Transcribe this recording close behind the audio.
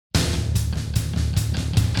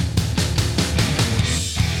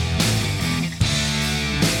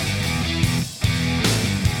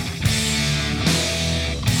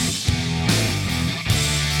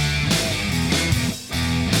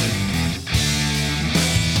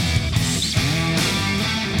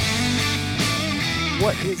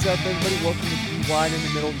What is up, everybody? Welcome to Be Wide in the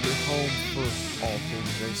Middle, your home for all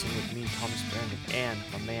things racing with me, Thomas Brandon, and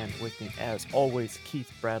my man with me, as always,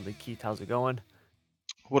 Keith Bradley. Keith, how's it going?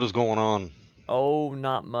 What is going on? Oh,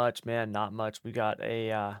 not much, man, not much. We got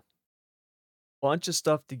a bunch of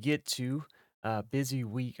stuff to get to. Busy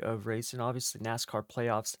week of racing. Obviously, NASCAR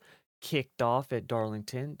playoffs kicked off at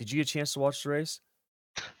Darlington. Did you get a chance to watch the race?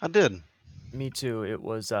 I did. Me too. It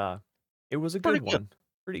was a Pretty good good. one,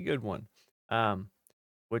 pretty good one. Um,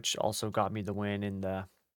 which also got me the win in the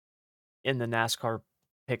NASCAR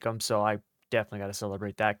pick'em, so I definitely gotta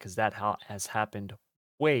celebrate that because that has happened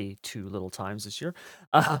way too little times this year.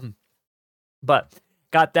 Um, but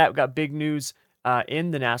got big news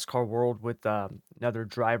in the NASCAR world with another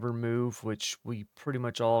driver move, which we pretty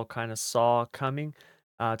much all kind of saw coming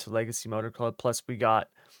to Legacy Motor Club. Plus, we got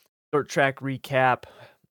dirt track recap,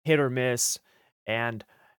 hit or miss, and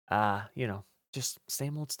you know, just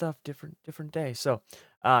same old stuff, different day. So,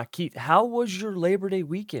 Keith, how was your Labor Day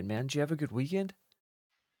weekend, man? Did you have a good weekend?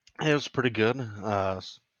 It was pretty good.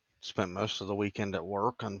 Spent most of the weekend at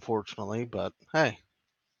work, unfortunately, but hey,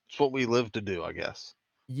 it's what we live to do, I guess.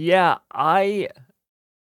 Yeah, I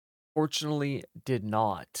fortunately did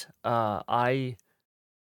not. And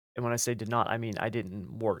when I say did not, I mean I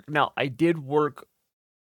didn't work. Now, I did work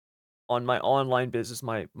on my online business,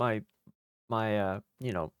 my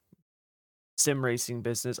sim racing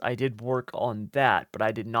business. I did work on that, but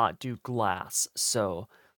I did not do glass. So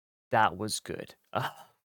that was good.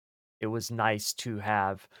 It was nice to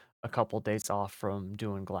have a couple days off from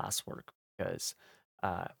doing glass work because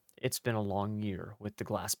uh, it's been a long year with the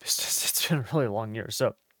glass business. It's been a really long year.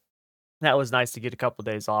 So that was nice to get a couple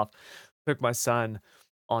days off. Took my son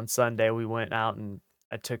on Sunday. We went out and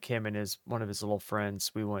I took him and his one of his little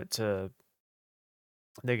friends. We went to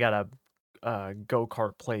they got a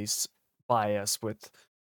go-kart place by us with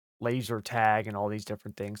laser tag and all these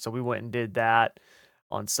different things. So we went and did that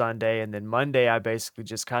on Sunday, and then Monday I basically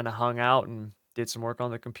just kind of hung out and did some work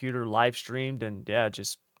on the computer, live streamed, and yeah,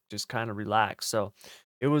 just kind of relaxed. So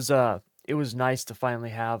it was it was nice to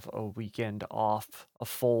finally have a weekend off, a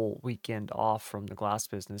full weekend off from the glass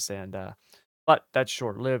business, and but that's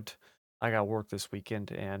short lived. I got work this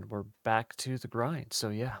weekend, and we're back to the grind. So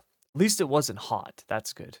yeah, at least it wasn't hot.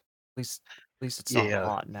 That's good. At least it's not Yeah,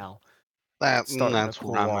 hot now. It's starting to that's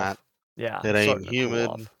where cool I'm at. off. Yeah, It it's ain't starting to cool humid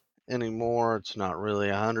off. anymore. It's not really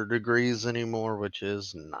 100 degrees anymore, which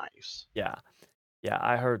is nice. Yeah. Yeah,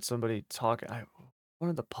 I heard somebody talk one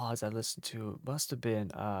of the pods I listened to must have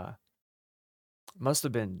been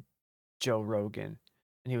Joe Rogan,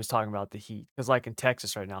 and he was talking about the heat because, like, in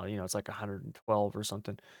Texas right now, it's like 112 or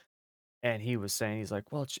something, and he was saying, he's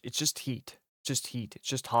like, "Well, it's just heat. Just heat. It's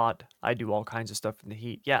just hot. I do all kinds of stuff in the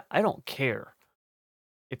heat." Yeah, I don't care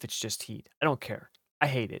if it's just heat. I don't care. I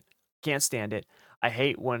hate it. Can't stand it. I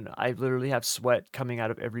hate when I literally have sweat coming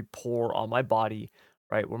out of every pore on my body,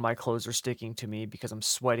 right? Where my clothes are sticking to me because I'm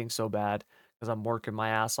sweating so bad because I'm working my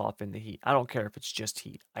ass off in the heat. I don't care if it's just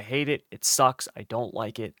heat. I hate it. It sucks. I don't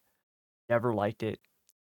like it. Never liked it.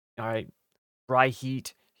 All right. Dry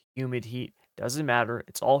heat, humid heat, doesn't matter.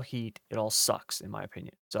 It's all heat. It all sucks, in my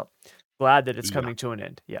opinion. So glad that it's Yeah. coming to an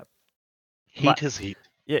end. Yep. Heat But is heat.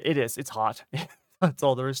 yeah, it is. It's hot. That's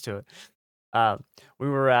all there is to it. We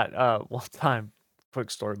were at one time.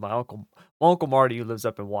 Quick story. My uncle Marty, who lives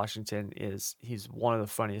up in Washington, he's one of the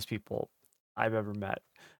funniest people I've ever met.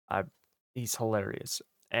 I, he's hilarious.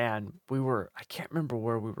 And I can't remember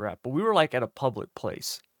where we were at, but we were like at a public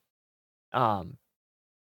place. Um,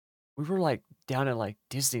 we were like down in like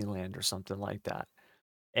Disneyland or something like that.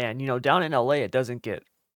 And down in LA, it doesn't get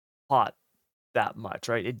hot that much,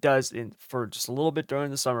 right? It does in for just a little bit during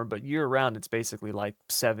the summer, but year round, it's basically like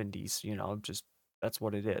 70s. Just that's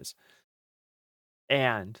what it is.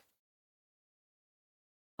 And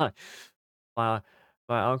my my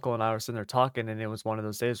my uncle and I were sitting there talking, and it was one of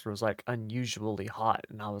those days where it was like unusually hot,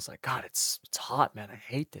 and I was like, "God, it's hot, man. I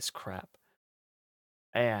hate this crap."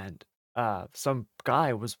 And some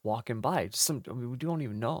guy was walking by, just I mean, we don't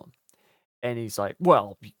even know him, and he's like,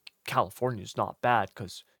 "Well, California's not bad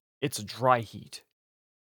because it's a dry heat."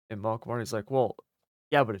 And Mark Marty's like, "Well,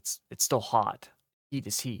 yeah, but it's still hot. Heat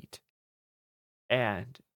is heat."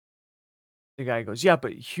 And the guy goes, "Yeah,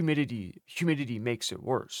 but humidity makes it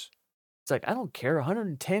worse." It's like, "I don't care.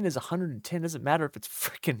 110 is 110. Doesn't matter if it's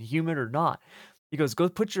freaking humid or not." He goes, "Go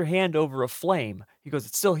put your hand over a flame." He goes,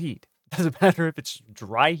 "It's still heat. Doesn't matter if it's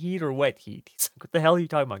dry heat or wet heat." He's like, "What the hell are you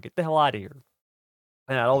talking about? Get the hell out of here."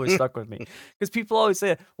 And that always stuck with me because people always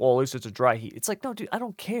say, "Well, at least it's a dry heat." It's like, no, dude, I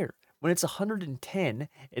don't care. When it's 110,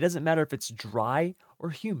 it doesn't matter if it's dry or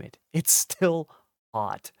humid. It's still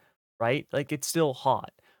hot, right? Like, it's still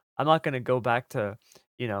hot. I'm not gonna go back to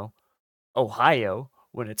you know, Ohio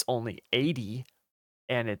when it's only 80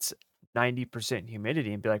 and it's 90%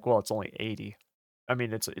 humidity and be like, "Well, it's only 80." I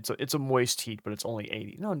mean, it's a moist heat, but it's only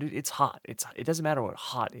 80. No, dude, it's hot. It doesn't matter what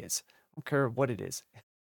hot is. I don't care what it is.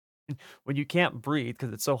 When you can't breathe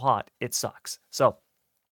because it's so hot, it sucks. So,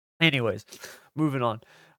 anyways, moving on.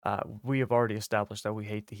 We have already established that we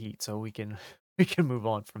hate the heat, so we can we can move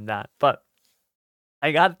on from that. But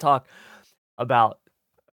I got to talk about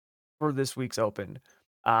for this week's Open,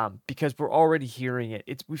 because we're already hearing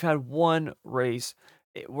it. We've had one race.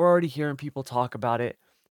 We're already hearing people talk about it.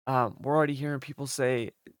 We're already hearing people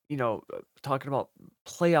say, talking about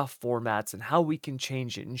playoff formats and how we can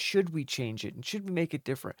change it, and should we change it, and should we make it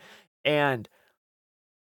different. And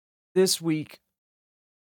this week,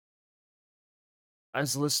 I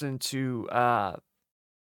was listening to, I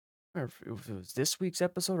don't remember if it was this week's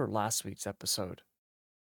episode or last week's episode.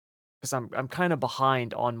 'Cause I'm kinda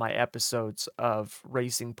behind on my episodes of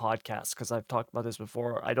racing podcasts. Because 'cause I've talked about this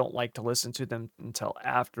before. I don't like to listen to them until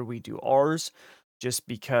after we do ours, just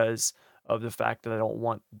because of the fact that I don't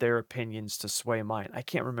want their opinions to sway mine. I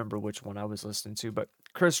can't remember which one I was listening to, but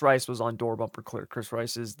Chris Rice was on Door Bumper Clear. Chris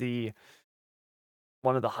Rice is the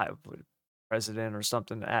one of the high president or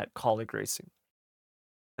something at Colleague Racing,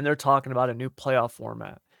 and they're talking about a new playoff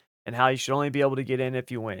format and how you should only be able to get in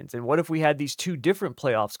if you wins. And what if we had these two different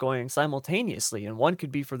playoffs going simultaneously, and one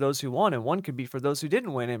could be for those who won and one could be for those who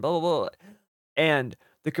didn't win, and blah blah blah. And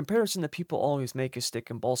the comparison that people always make is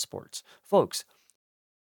stick and ball sports. Folks,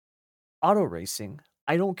 auto racing,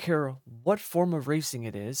 I don't care what form of racing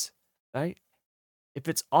it is, right? If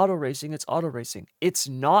it's auto racing, it's auto racing. It's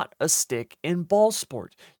not a stick and ball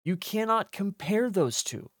sport. You cannot compare those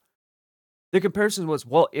two. The comparison was,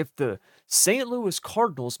 well, if the St. Louis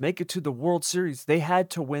Cardinals make it to the World Series, they had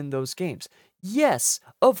to win those games. Yes,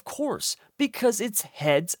 of course, because it's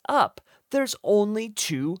heads up. There's only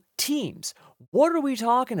two teams. What are we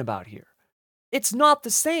talking about here? It's not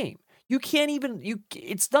the same. You can't even you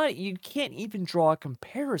can't even draw a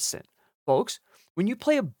comparison, folks. When you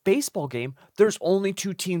play a baseball game, there's only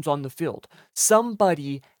two teams on the field.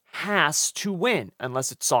 Somebody has to win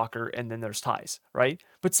unless it's soccer and then there's ties, right?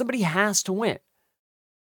 But somebody has to win.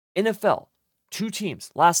 NFL, two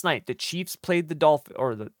teams. Last night, the Chiefs played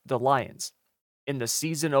the the Lions in the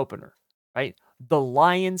season opener, right? The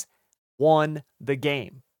Lions won the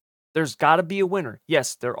game. There's got to be a winner.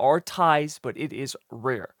 Yes, there are ties, but it is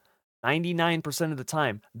rare. 99% of the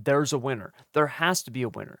time, there's a winner. There has to be a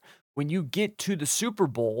winner. When you get to the Super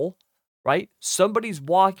Bowl, right? Somebody's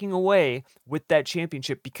walking away with that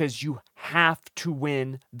championship because you have to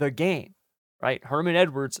win the game, right? Herman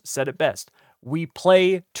Edwards said it best. We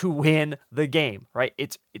play to win the game, right?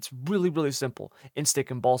 It's really really simple in stick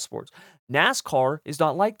and ball sports. NASCAR is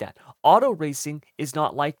not like that. Auto racing is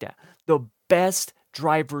not like that. The best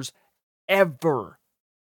drivers ever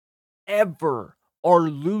ever are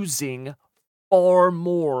losing far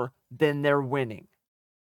more than they're winning.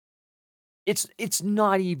 It's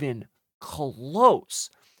not even close.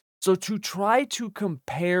 So to try to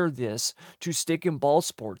compare this to stick and ball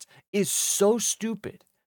sports is so stupid.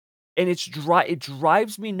 And it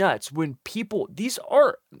drives me nuts when people these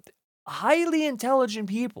are highly intelligent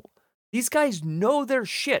people. These guys know their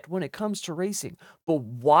shit when it comes to racing. But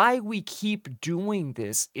why we keep doing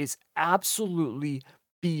this is absolutely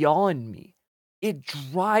beyond me. It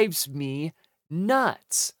drives me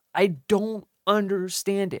nuts. I don't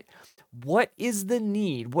understand it. What is the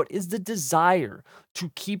need? What is the desire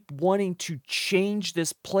to keep wanting to change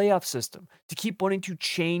this playoff system, to keep wanting to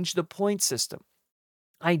change the point system?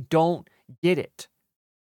 I don't get it.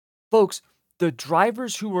 Folks, the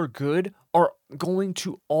drivers who are good are going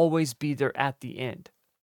to always be there at the end.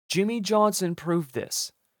 Jimmy Johnson proved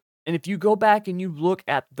this. And if you go back and you look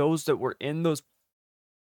at those that were in those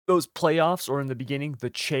playoffs or in the beginning, the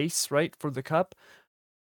chase, right, for the cup,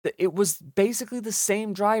 it was basically the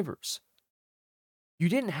same drivers. You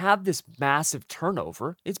didn't have this massive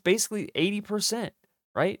turnover. It's basically 80%,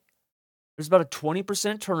 right? There's about a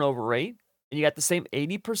 20% turnover rate, and you got the same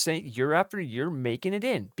 80% year after year making it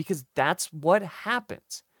in because that's what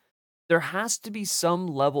happens. There has to be some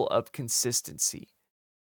level of consistency,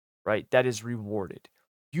 right? That is rewarded.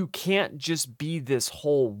 You can't just be this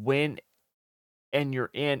whole win and you're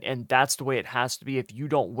in, and that's the way it has to be. If you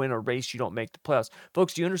don't win a race, you don't make the playoffs.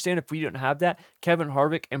 Folks, do you understand if we didn't have that, Kevin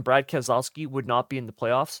Harvick and Brad Keselowski would not be in the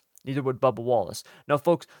playoffs? Neither would Bubba Wallace. Now,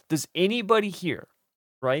 folks, does anybody here,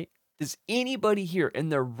 right? Does anybody here in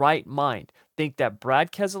their right mind think that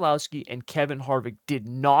Brad Keselowski and Kevin Harvick did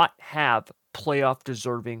not have playoff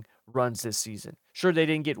deserving runs this season? Sure, they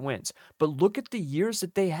didn't get wins, but look at the years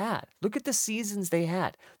that they had. Look at the seasons they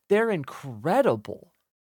had. They're incredible.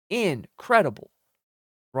 incredible,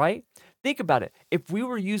 right? Think about it. If we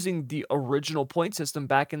were using the original point system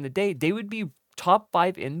back in the day, they would be top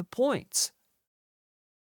 5 in the points.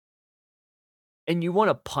 And you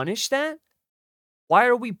wanna punish that? Why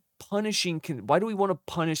are we why do we wanna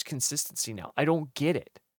punish consistency now? I don't get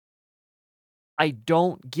it. I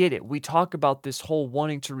don't get it. We talk about this whole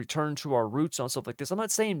wanting to return to our roots and stuff like this. I'm not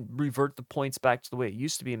saying revert the points back to the way it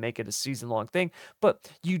used to be and make it a season-long thing, but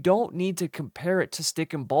you don't need to compare it to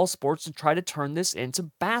stick and ball sports and try to turn this into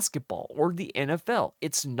basketball or the NFL.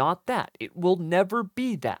 It's not that. It will never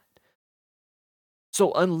be that.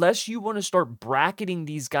 So unless you want to start bracketing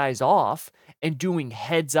these guys off and doing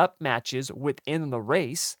heads up matches within the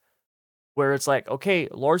race, where it's like, okay,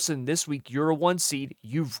 Larson, this week you're a 1 seed.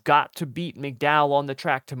 You've got to beat McDowell on the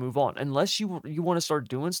track to move on. Unless you want to start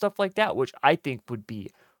doing stuff like that, which I think would be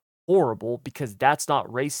horrible because that's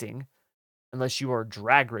not racing unless you are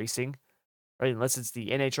drag racing, right? Unless it's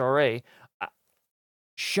the NHRA. Uh,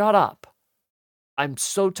 Shut up. I'm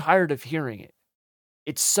so tired of hearing it.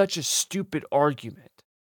 It's such a stupid argument.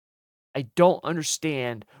 I don't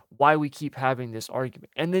understand why we keep having this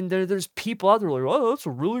argument. And then there's people out there like, oh, that's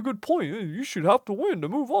a really good point. You should have to win to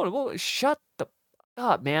move on. Well, shut the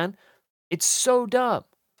up, man. It's so dumb.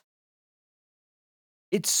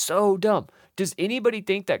 It's so dumb. Does anybody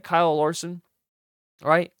think that Kyle Larson,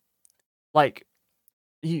 right? Like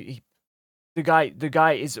he the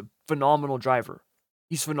guy is a phenomenal driver.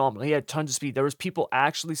 He's phenomenal. He had tons of speed. There was people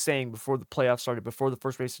actually saying before the playoffs started, before the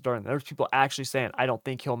first race started, there was people actually saying, "I don't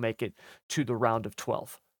think he'll make it to the round of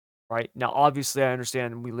 12." Right? Now, obviously, I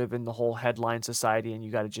understand we live in the whole headline society and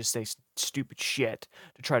you got to just say stupid shit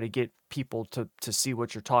to try to get people to see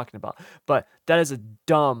what you're talking about. But that is a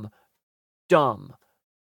dumb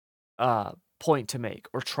point to make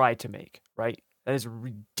or try to make, right? That is a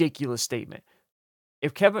ridiculous statement.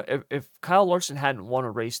 If Kyle Larson hadn't won a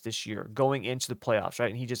race this year going into the playoffs, right,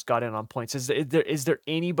 and he just got in on points, is there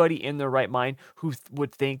anybody in their right mind who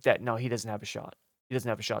would think that no, he doesn't have a shot? He doesn't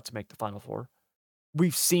have a shot to make the final four.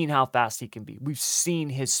 We've seen how fast he can be. We've seen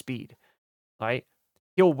his speed, right?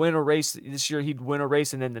 He'll win a race this year. He'd win a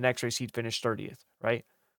race, and then the next race he'd finish 30th, right?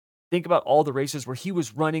 Think about all the races where he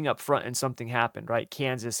was running up front and something happened, right?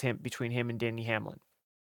 Kansas, him between him and Danny Hamlin,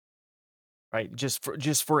 right? Just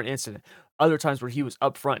for an incident. Other times where he was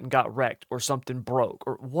up front and got wrecked or something broke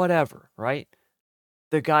or whatever, right?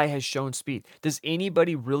 The guy has shown speed. Does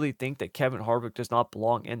anybody really think that Kevin Harvick does not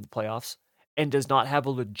belong in the playoffs and does not have a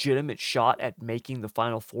legitimate shot at making the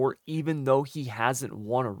final four, even though he hasn't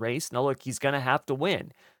won a race? Now, look, he's going to have to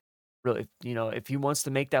win. Really, if he wants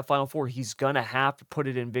to make that final four, he's going to have to put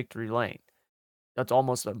it in victory lane. That's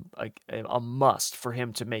almost a must for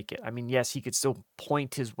him to make it. I mean, yes, he could still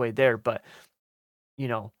point his way there, but you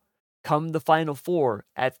know, come the final four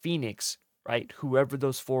at Phoenix, right? Whoever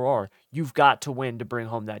those four are, you've got to win to bring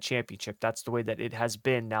home that championship. That's the way that it has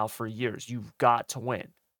been now for years. You've got to win.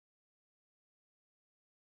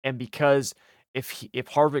 And because if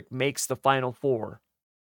Harvick makes the final four,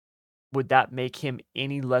 would that make him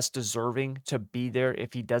any less deserving to be there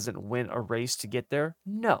if he doesn't win a race to get there?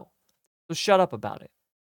 No. So shut up about it.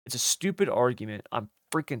 It's a stupid argument. I'm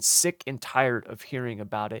freaking sick and tired of hearing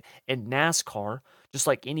about it. And NASCAR, just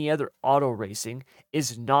like any other auto racing,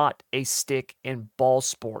 is not a stick and ball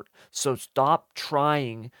sport. So stop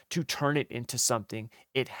trying to turn it into something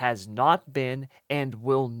it has not been and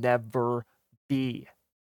will never be.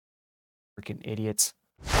 Freaking idiots.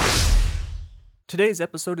 Today's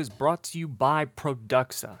episode is brought to you by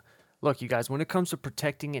Produxa. Look, you guys, when it comes to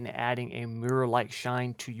protecting and adding a mirror-like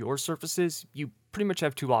shine to your surfaces, you pretty much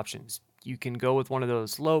have two options. You can go with one of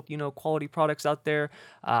those low, quality products out there.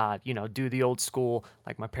 Do the old school,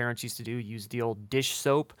 like my parents used to do, use the old dish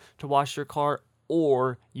soap to wash your car,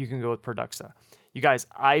 or you can go with Produxa. You guys,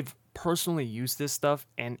 I've personally used this stuff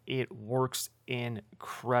and it works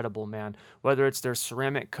incredible, man. Whether it's their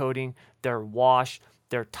ceramic coating, their wash,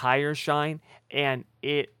 their tire shine, and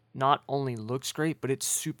it not only looks great, but it's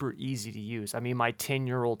super easy to use. I mean, my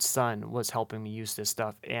 10-year-old son was helping me use this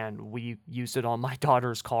stuff, and we used it on my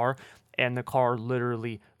daughter's car, and the car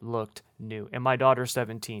literally looked new. And my daughter's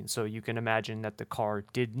 17, so you can imagine that the car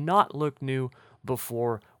did not look new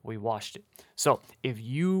before we washed it. So if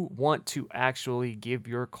you want to actually give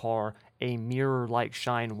your car a mirror-like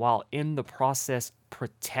shine while in the process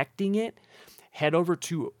protecting it, head over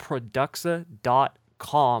to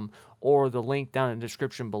Produxa.com or the link down in the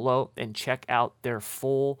description below and check out their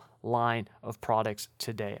full line of products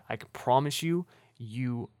today. I can promise you,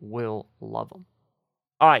 you will love them.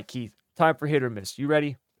 All right, Keith, time for hit or miss. You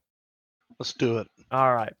ready? Let's do it.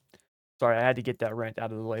 All right. Sorry, I had to get that rant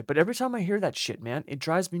out of the way, but every time I hear that shit, man, it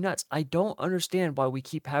drives me nuts. I don't understand why we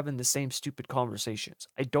keep having the same stupid conversations.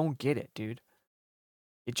 I don't get it, dude.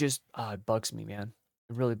 It just, it bugs me, man.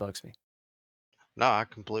 It really bugs me. No, I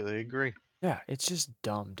completely agree. Yeah, it's just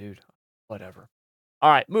dumb, dude. Whatever.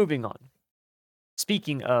 All right, moving on.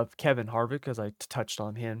 Speaking of Kevin Harvick, as I touched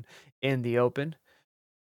on him in the open,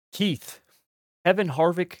 Keith, Kevin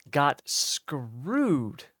Harvick got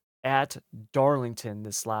screwed at Darlington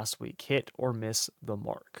this last week. Hit or miss the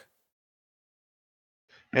mark.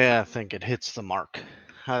 Yeah, I think it hits the mark.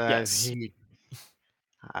 Uh, Yes. he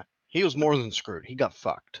he was more than screwed. He got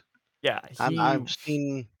fucked. Yeah, And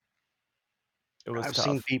it was I've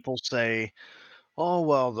seen tough. people say, "Oh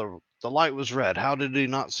well, the light was red. How did he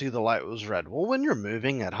not see the light was red?" Well, when you're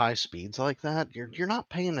moving at high speeds like that, you're not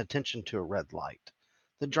paying attention to a red light.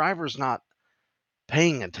 The driver's not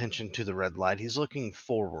paying attention to the red light. He's looking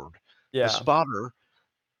forward. The Yeah. spotter,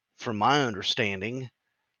 from my understanding,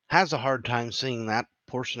 has a hard time seeing that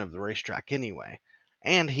portion of the racetrack anyway.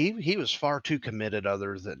 And he was far too committed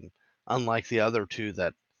other than unlike the other two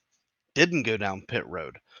that didn't go down pit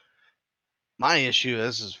road. My issue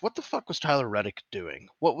is what the fuck was Tyler Reddick doing?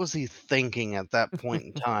 What was he thinking at that point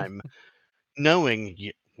in time, knowing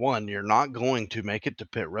one, you're not going to make it to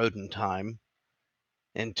pit road in time,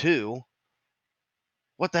 and two,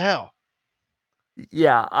 what the hell?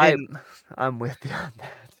 Yeah, And I'm with you on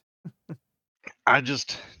that. I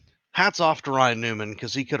just hats off to Ryan Newman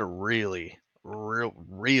because he could have really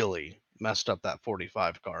messed up that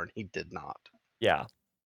 45 car, and he did not. Yeah.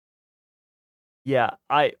 Yeah,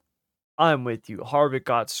 I'm with you. Harvick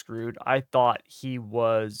got screwed. I thought he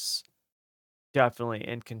was definitely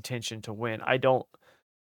in contention to win. I don't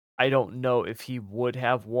know if he would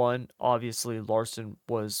have won. Obviously, Larson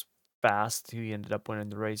was fast. He ended up winning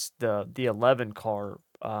the race. The 11 car,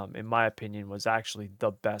 in my opinion, was actually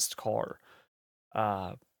the best car.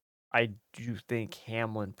 Uh, I do think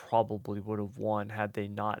Hamlin probably would have won had they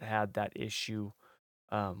not had that issue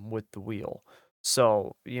with the wheel.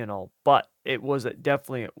 So, but it was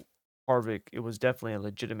definitely Harvick. It was definitely a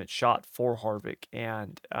legitimate shot for Harvick,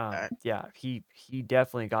 and Uh, yeah, he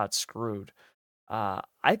definitely got screwed.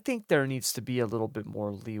 I think there needs to be a little bit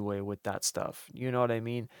more leeway with that stuff. You know what I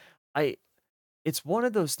mean? I It's one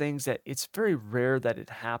of those things that it's very rare that it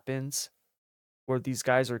happens where these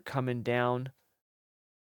guys are coming down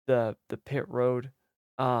the pit road.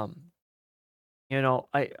 Um,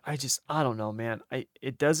 I don't know, man.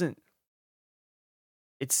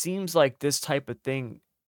 It seems like this type of thing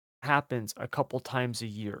happens a couple times a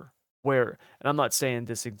year where, and I'm not saying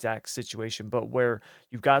this exact situation, but where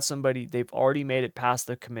you've got somebody, they've already made it past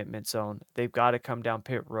the commitment zone. They've got to come down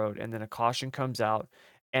pit road and then a caution comes out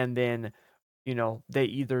and then, they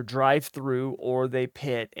either drive through or they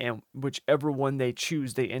pit and whichever one they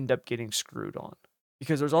choose, they end up getting screwed on.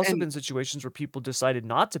 Because there's also and been situations where people decided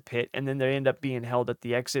not to pit and then they end up being held at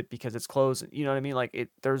the exit because it's closed. You know what I mean? Like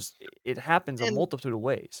it happens a and multitude of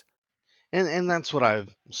ways. and that's what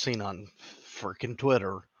I've seen on freaking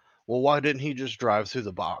Twitter. Well, why didn't he just drive through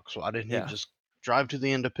the box? Why didn't he Yeah. just drive to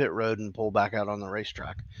the end of pit road and pull back out on the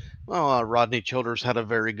racetrack? Well, Rodney Childers had a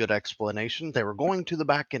very good explanation. They were going to the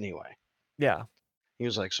back anyway. Yeah. He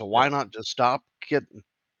was like, "So why Yep. not just stop, get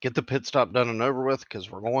the pit stop done and over with? Because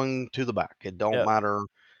we're going to the back. It don't Yep. matter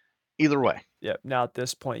either Yep. way." Yep. Now at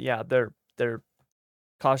this point, yeah, their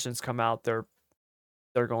cautions come out, they're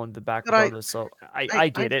going to the back But I, regardless. So I I, I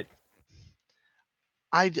I, get it.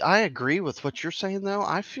 I agree with what you're saying though.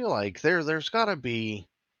 I feel like there's got to be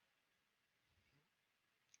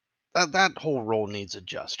that whole role needs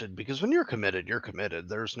adjusted because when you're committed, you're committed.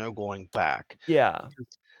 There's no going back. Yeah.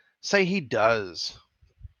 Say he does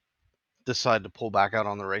decide to pull back out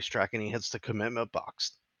on the racetrack and he hits the commitment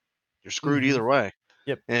box. You're screwed Mhm. either way.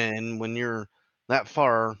 Yep. And when you're that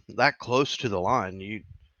far, that close to the line, you're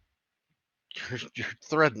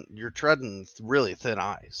treading really thin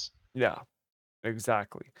ice. Yeah.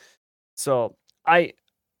 Exactly. So I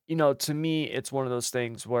to me, it's one of those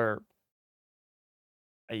things where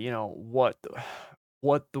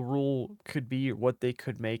what the rule could be or what they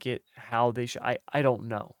could make it, how they should I don't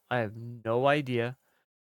know. I have no idea.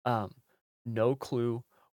 Um, no clue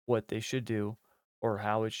what they should do or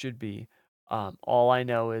how it should be. All I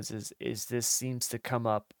know is this seems to come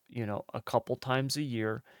up, a couple times a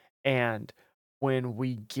year, and when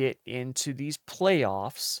we get into these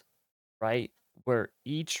playoffs, right, where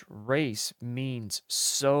each race means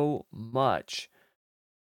so much,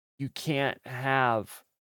 you can't have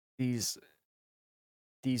these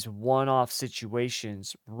these one-off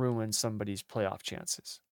situations ruin somebody's playoff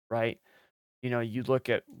chances, right? You look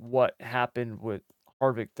at what happened with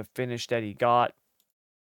Harvick, the finish that he got.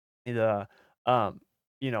 the, um,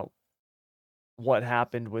 you know, what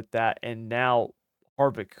happened with that, and now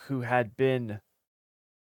Harvick, who had been,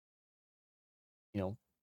 you know,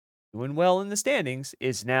 doing well in the standings,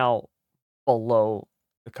 is now below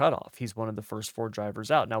the cutoff. He's one of the first 4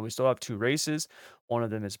 drivers out. Now we still have 2 races. One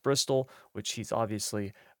of them is Bristol, which he's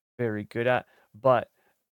obviously very good at, but,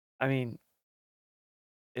 I mean,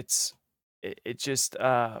 it's it just,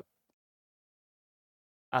 I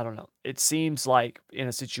don't know. It seems like in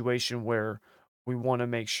a situation where we wanna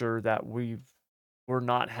make sure that we're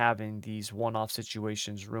not having these one-off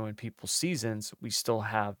situations ruin people's seasons, we still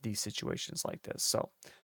have these situations like this. So,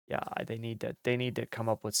 yeah, they need to come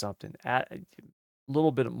up with something, add a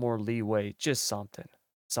little bit more leeway, just something,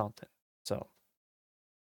 something. So,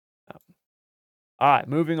 alright,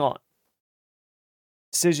 moving on.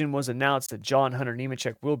 Decision was announced that John Hunter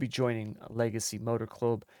Nemechek will be joining Legacy Motor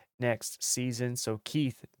Club next season. So,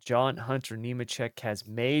 Keith, John Hunter Nemechek has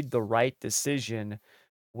made the right decision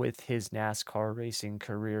with his NASCAR racing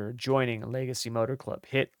career, joining Legacy Motor Club.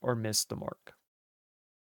 Hit or miss the mark?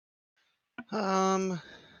 Um,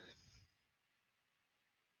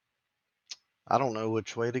 I don't know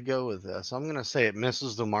which way to go with this. I'm gonna say it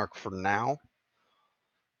misses the mark for now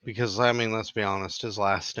because I mean, let's be honest, his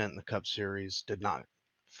last stint in the Cup Series did not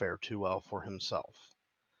fare too well for himself.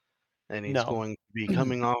 And he's No. going to be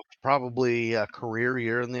coming off probably a career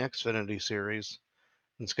year in the Xfinity Series.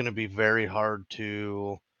 It's going to be very hard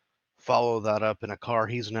to follow that up in a car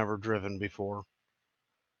he's never driven before.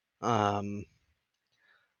 Um,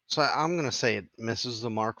 so I'm going to say it misses the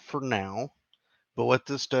mark for now. But what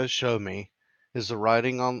this does show me is the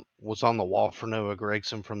writing on was on the wall for Noah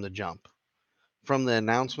Gragson from the jump. From the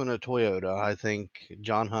announcement of Toyota, I think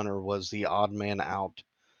John Hunter was the odd man out.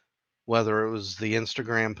 Whether it was the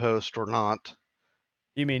Instagram post or not,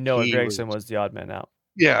 You mean Noah he was. Gragson was the odd man out?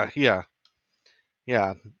 Yeah, yeah,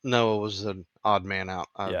 yeah. Noah was an odd man out.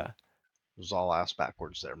 I Yeah. was all ass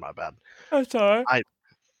backwards there. My bad. That's alright. I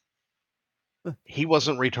He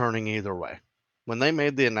wasn't returning either way. When they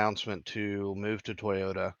made the announcement to move to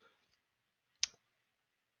Toyota,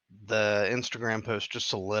 the Instagram post just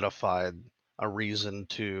solidified a reason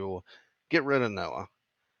to get rid of Noah.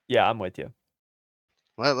 Yeah, I'm with you.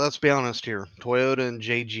 Let's be honest here. Toyota and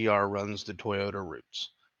JGR runs the Toyota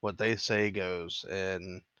routes. What they say goes.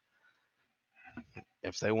 And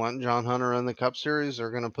if they want John Hunter in the Cup Series,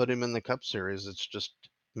 they're going to put him in the Cup Series. It's just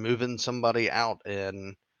moving somebody out.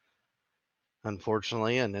 And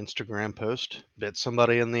unfortunately, an Instagram post bit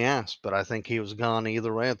somebody in the ass. But I think he was gone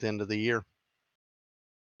either way at the end of the year.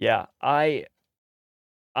 Yeah,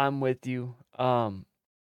 I'm with you, on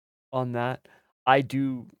that. I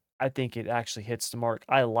do I think it actually hits the mark.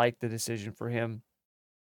 I like the decision for him.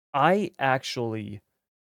 I actually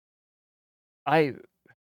I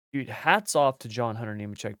dude, hats off to John Hunter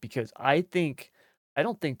Nemechek because I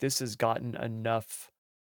don't think this has gotten enough,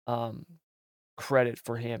 um, credit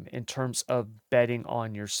for him in terms of betting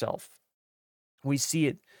on yourself. We see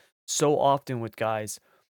it so often with guys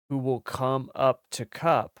who will come up to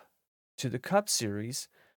the Cup Series,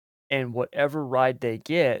 and whatever ride they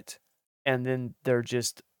get, and then they're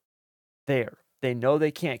just there. They know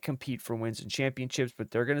they can't compete for wins and championships,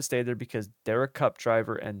 but they're gonna stay there because they're a Cup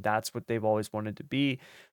driver, and that's what they've always wanted to be,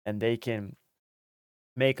 and they can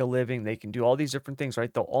make a living, they can do all these different things,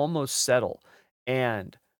 right? They'll almost settle,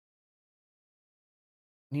 and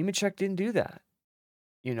Nemechek didn't do that.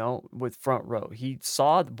 With front row. He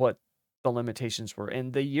saw what the limitations were.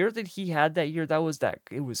 And the year that he had that year, that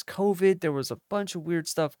it was COVID. There was a bunch of weird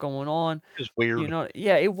stuff going on. It's weird.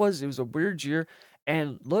 Yeah, it was a weird year.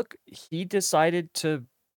 And look, he decided to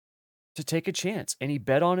take a chance and he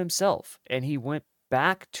bet on himself and he went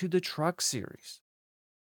back to the truck series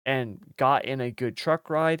and got in a good truck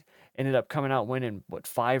ride, ended up coming out winning what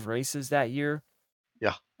 5 races that year.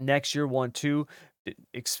 Yeah. Next year, won 2.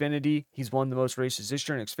 Xfinity, he's won the most races this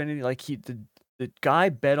year in Xfinity. Like, the guy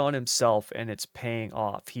bet on himself, and it's paying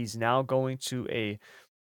off. He's now going to a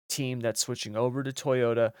team that's switching over to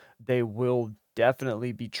Toyota. They will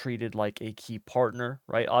definitely be treated like a key partner,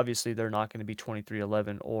 right? Obviously, they're not gonna be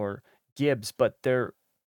 2311 or Gibbs, but they're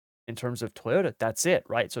in terms of Toyota, that's it,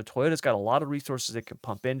 right? So Toyota's got a lot of resources that can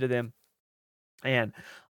pump into them. And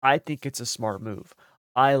I think it's a smart move.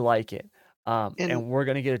 I like it. And And we're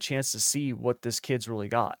gonna get a chance to see what this kid's really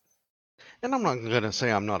got. and I'm not gonna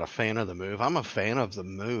say I'm not a fan of the move. I'm a fan of the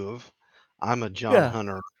move. I'm a John Yeah.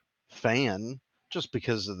 Hunter fan just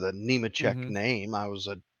because of the Nemechek Mhm. name. I was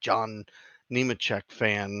a John Nemechek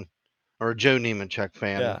fan or a Joe Nemechek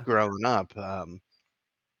fan Yeah. growing up.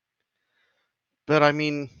 But I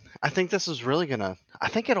mean, I think this is really gonna. I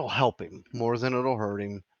think it'll help him more than it'll hurt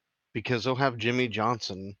him because he'll have Jimmy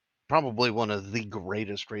Johnson. probably one of the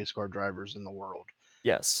greatest race car drivers in the world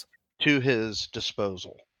Yes. to his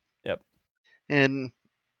disposal. Yep. And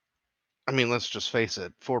I mean, let's just face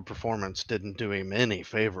it, Ford Performance didn't do him any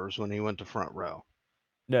favors when he went to front row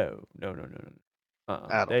No. No, no, no, no.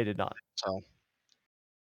 at all. They did not. So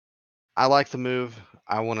I like the move.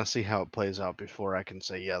 I want to see how it plays out before I can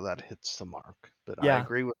say, yeah, that hits the mark. But Yeah.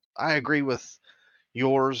 I agree with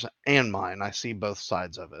yours and mine. I see both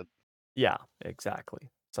sides of it. Yeah, exactly.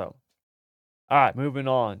 So, all right, moving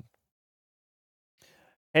on.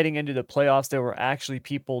 Heading into the playoffs, there were actually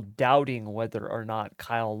people doubting whether or not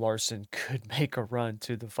Kyle Larson could make a run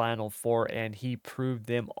to the Final Four, and he proved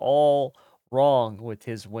them all wrong with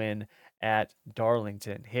his win at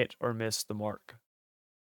Darlington. Hit or miss the mark.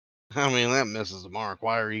 I mean, that misses the mark.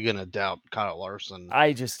 Why are you going to doubt Kyle Larson?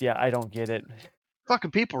 Yeah, I don't get it.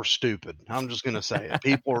 Fucking people are stupid. I'm just going to say it.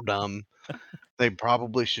 People are dumb. They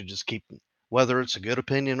probably should just keep, whether it's a good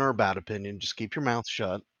opinion or a bad opinion, just keep your mouth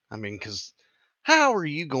shut. I mean, because how are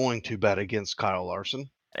you going to bet against Kyle Larson?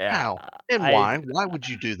 Yeah, How and I why? Why would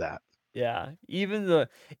you do that? Yeah, even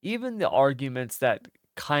the arguments that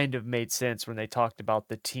kind of made sense when they talked about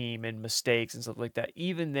the team and mistakes and stuff like that,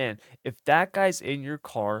 even then, if that guy's in your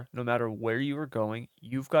car, no matter where you are going,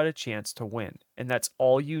 you've got a chance to win. And that's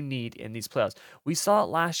all you need in these playoffs. We saw it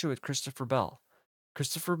last year with Christopher Bell.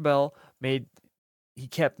 Christopher Bell made he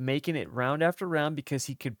kept making it round after round because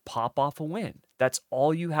he could pop off a win. That's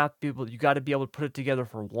all you have to be able you got to be able to put it together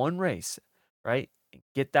for one race, right? And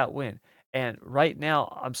get that win. And right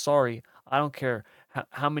now, I'm sorry, I don't care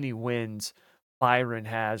how many wins Byron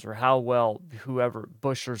has or how well whoever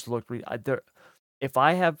Bushers looked. If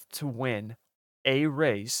I have to win a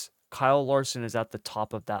race, Kyle Larson is at the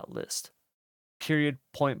top of that list. Period.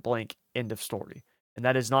 Point blank. End of story. And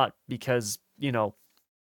that is not because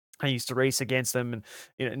I used to race against them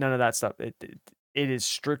and none of that stuff. It is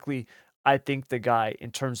strictly I think the guy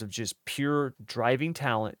in terms of just pure driving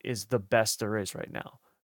talent is the best there is right now.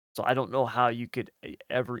 So I don't know how you could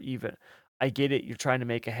ever even I get it, you're trying to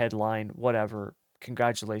make a headline, whatever.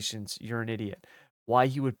 Congratulations, you're an idiot. Why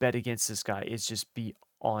you would bet against this guy is just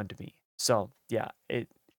beyond me. So, yeah, it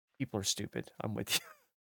people are stupid. I'm with you.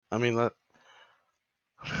 I mean,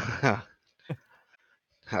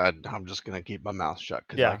 I'm just gonna keep my mouth shut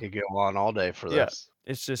because I Yeah. could go on all day for Yeah. this.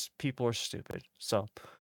 It's just people are stupid. So,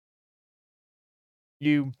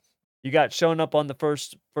 you you got shown up on the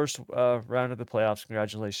first round of the playoffs.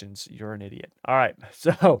 Congratulations, you're an idiot. All right,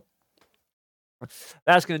 so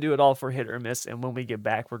that's gonna do it all for hit or miss. And when we get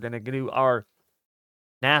back, we're gonna do our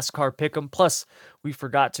NASCAR pick'em. Plus, we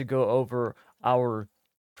forgot to go over our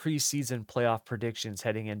preseason playoff predictions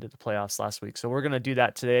heading into the playoffs last week. So we're gonna do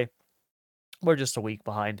that today. We're just a week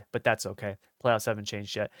behind, but that's okay. Playoffs haven't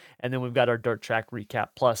changed yet. And then we've got our dirt track recap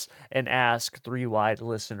plus an ask 3 wide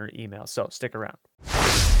listener email. So stick around.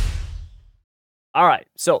 All right.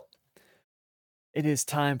 So it is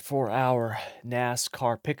time for our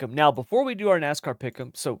NASCAR pick'em. Now, before we do our NASCAR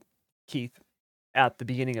pick'em, so Keith, at the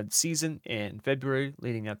beginning of the season in February,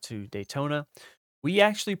 leading up to Daytona, we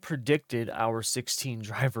actually predicted our 16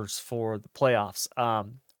 drivers for the playoffs.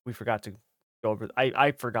 We forgot to go over.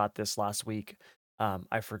 I forgot this last week.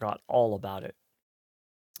 I forgot all about it,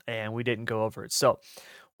 and we didn't go over it. So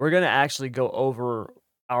we're gonna actually go over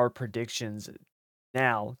our predictions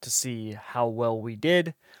now to see how well we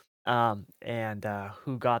did, and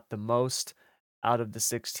who got the most out of the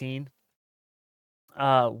 16.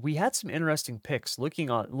 We had some interesting picks.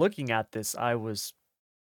 Looking at this, I was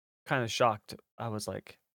kind of shocked. I was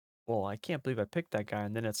like, "Well, I can't believe I picked that guy."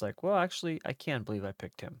 And then it's like, "Well, actually, I can believe I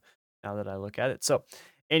picked him." Now that I look at it. So,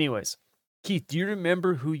 anyways, Keith, do you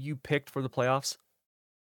remember who you picked for the playoffs?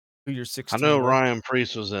 Who your I 16 know were? Ryan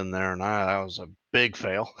Priest was in there, and that was a big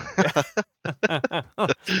fail.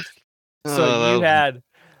 So That was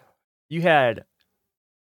you had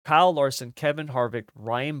Kyle Larson, Kevin Harvick,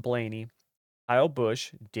 Ryan Blaney, Kyle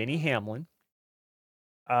Busch, Denny Hamlin,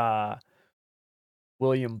 uh,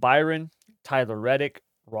 William Byron, Tyler Reddick,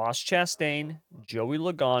 Ross Chastain, Joey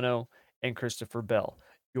Logano, and Christopher Bell.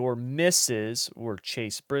 Your misses were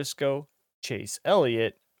Chase Briscoe, Chase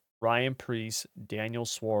Elliott, Ryan Preece, Daniel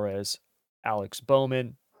Suarez, Alex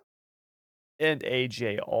Bowman, and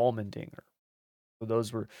AJ Allmendinger. So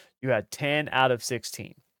those were you had 10 out of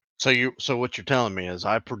 16. so what you're telling me is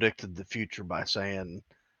I predicted the future by saying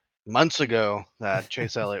months ago that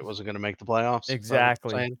Chase Elliott wasn't gonna make the playoffs. Is that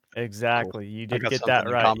what you're Exactly. saying? Cool. Exactly. You I did got get something that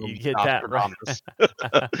in right. common You with get that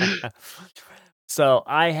Nostradamus. right. So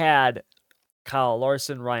I had Kyle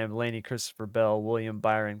Larson, Ryan Blaney, Christopher Bell, William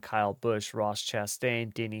Byron, Kyle Busch, Ross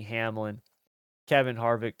Chastain, Denny Hamlin, Kevin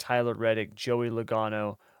Harvick, Tyler Reddick, Joey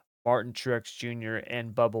Logano, Martin Truex Jr.,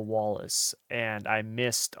 and Bubba Wallace, and I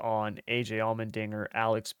missed on AJ Allmendinger,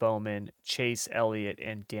 Alex Bowman, Chase Elliott,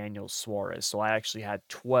 and Daniel Suarez. So I actually had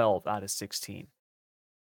 12 out of 16.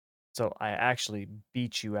 So I actually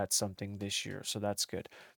beat you at something this year, so that's good.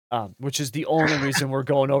 Which is the only reason we're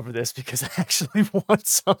going over this because I actually won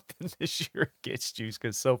something this year against you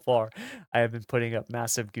because so far I have been putting up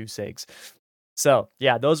massive goose eggs. So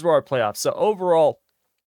yeah, those were our playoffs. So overall,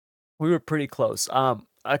 we were pretty close.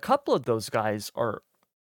 A couple of those guys are,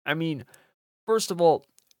 I mean, first of all,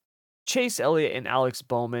 Chase Elliott and Alex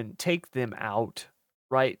Bowman, take them out,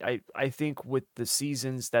 right? I think with the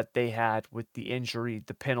seasons that they had, with the injury,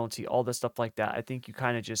 the penalty, all the stuff like that, I think you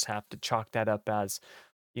kind of just have to chalk that up as,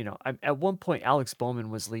 at one point Alex Bowman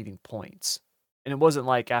was leading points. And it wasn't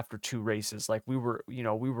like after 2 races, like we were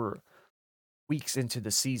weeks into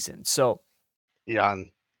the season. So Yeah,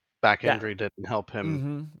 and back that injury didn't help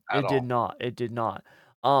him at it did all. not. It did not.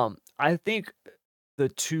 I think the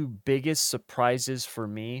 2 biggest surprises for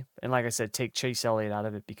me, and like I said, take Chase Elliott out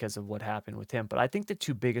of it because of what happened with him, but I think the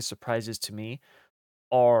 2 biggest surprises to me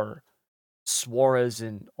are Suarez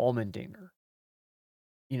and Allmendinger.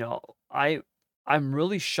 You know, I'm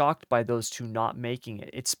really shocked by those 2 not making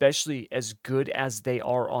it, especially as good as they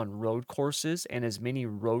are on road courses and as many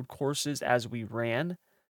road courses as we ran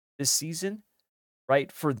this season,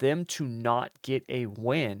 right? For them to not get a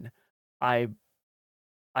win, I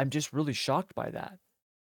I'm just really shocked by that.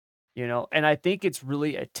 And I think it's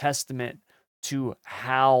really a testament to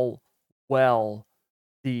how well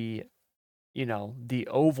the, the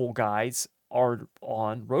oval guys are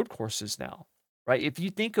on road courses now, right? If you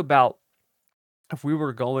think about if we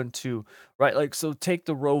were going to, right, like, so take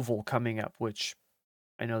the Roval coming up, which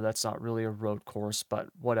I know that's not really a road course, but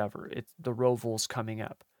whatever. It's the Roval's coming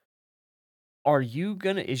up.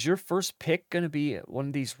 Is your first pick gonna be one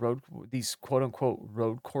of these quote unquote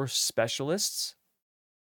road course specialists?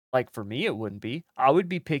 Like, for me, it wouldn't be. I would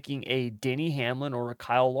be picking a Denny Hamlin or a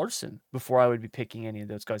Kyle Larson before I would be picking any of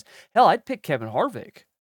those guys. Hell, I'd pick Kevin Harvick,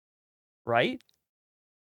 right?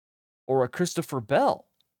 Or a Christopher Bell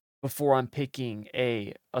before I'm picking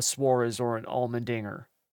a Suarez or an Allmendinger,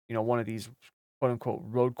 one of these quote unquote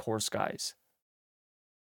road course guys.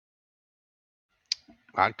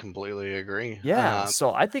 I completely agree. Yeah,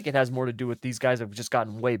 so I think it has more to do with these guys have just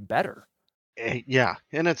gotten way better. Yeah,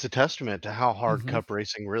 and it's a testament to how hard Mhm. Cup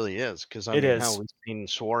racing really is. Because I It mean, hell, is. we've seen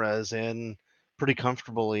Suarez in pretty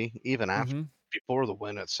comfortably even after Mhm. before the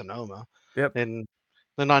win at Sonoma, Yep. and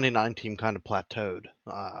the '99 team kind of plateaued.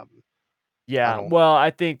 I Yeah, don't. well,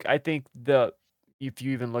 I think the if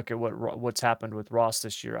you even look at what's happened with Ross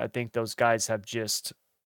this year, I think those guys have just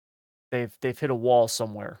they've hit a wall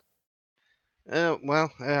somewhere.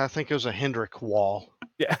 Well, I think it was a Hendrick wall.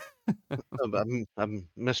 Yeah.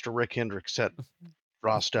 Mr. Rick Hendrick set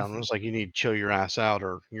Ross down. It was like, you need to chill your ass out,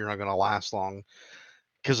 or you're not going to last long.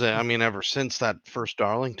 Because I mean, ever since that first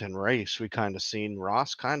Darlington race, we kind of seen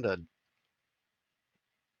Ross kind of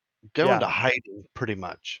go Yeah, into hiding, pretty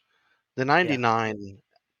much. The yeah, '99,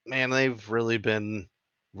 man, they've really been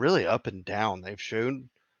really up and down. They've shown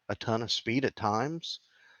a ton of speed at times.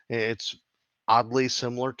 It's oddly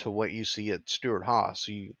similar to what you see at Stewart Haas.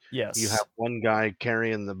 You have yes. one guy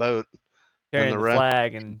carrying the boat, and Carrying the the rest,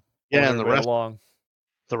 flag and yeah, pulling and everybody along.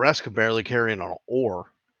 the rest could barely carry an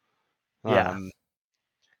oar. Yeah, Um,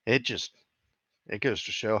 it just it goes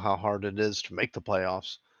to show how hard it is to make the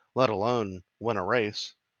playoffs, let alone win a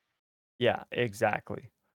race. yeah,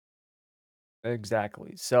 exactly,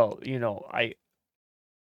 exactly. So, I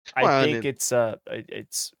Well, and think it,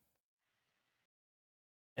 it's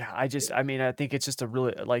yeah, I mean, I think it's just a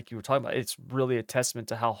really like you were talking about, it's really a testament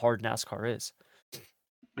to how hard NASCAR is.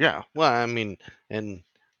 yeah, well, I mean, and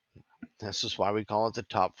this is why we call it the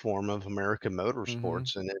top form of American Mhm.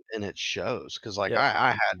 motorsports, and it shows. Because like Yep.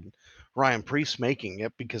 I had Ryan Preece making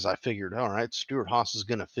it because I figured, all right, Stuart Haas is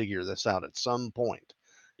going to figure this out at some point.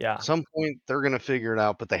 Yeah. Some point they're going to figure it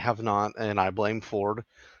out, but they have not, and I blame Ford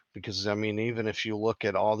because I mean, even if you look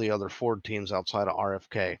at all the other Ford teams outside of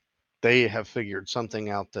RFK, they have figured something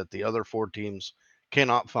out that the other Ford teams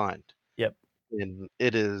cannot find, Yep. and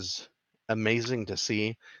it is amazing to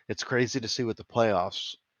see. It's crazy to see what the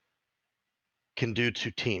playoffs can do to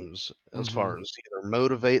teams as Mhm. far as either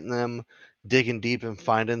motivating them, digging deep and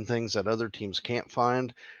finding things that other teams can't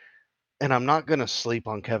find. And I'm not going to sleep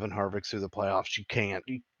on Kevin Harvick through the playoffs. You can't.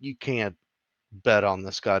 You can't bet on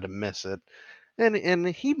this guy to miss it. And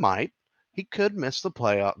he might. He could miss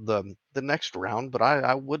the next round, but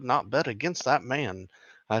I would not bet against that man.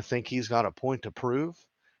 I think he's got a point to prove.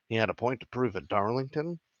 He had a point to prove at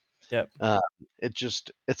Darlington. Yep. Uh,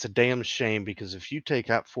 it's a damn shame because if you take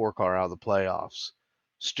that 4 car out of the playoffs,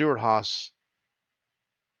 Stewart-Haas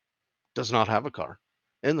does not have a car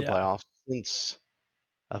in the Yeah. playoffs since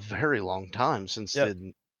a very long time, since Yep.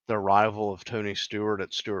 the arrival of Tony Stewart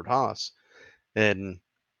at Stewart-Haas, and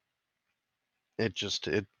it just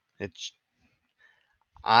it's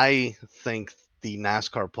I think the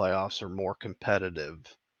NASCAR playoffs are more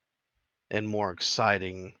competitive and more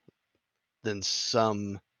exciting than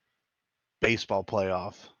some baseball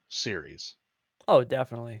playoff series. Oh,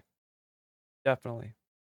 definitely. Definitely.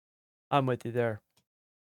 I'm with you there.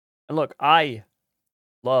 And look, I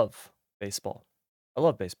love baseball. I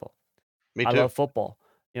love baseball. Me I too. love football.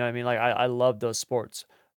 You know what I mean? Like I love those sports.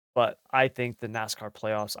 But I think the NASCAR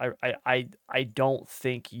playoffs, I don't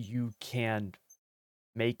think you can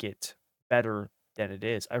make it better than it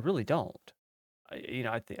is. I really don't.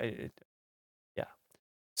 I think yeah.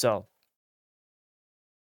 So,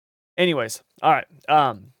 anyways, all right.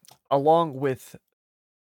 Along with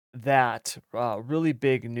that, really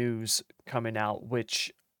big news coming out,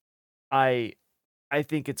 which I I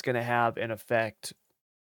think it's going to have an effect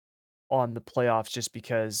on the playoffs just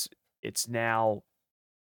because it's now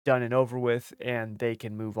done and over with and they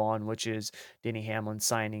can move on, which is Denny Hamlin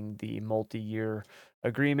signing the multi-year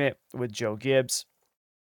agreement with Joe Gibbs.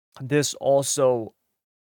 This also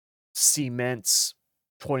cements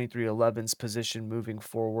 2311's position moving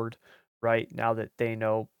forward, right? Now that they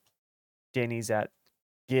know Denny's at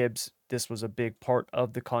Gibbs, this was a big part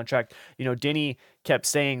of the contract. Denny kept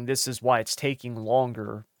saying this is why it's taking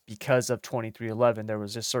longer because of 2311. There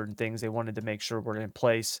was just certain things they wanted to make sure were in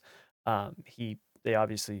place. They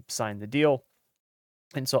obviously signed the deal.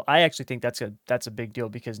 And so I actually think that's a big deal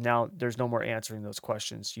because now there's no more answering those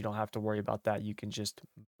questions. You don't have to worry about that. You can just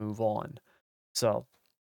move on. So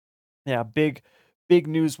yeah, big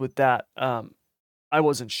news with that. I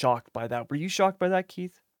wasn't shocked by that. Were you shocked by that,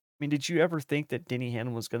 Keith? I mean, did you ever think that Denny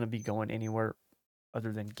Hamlin was going to be going anywhere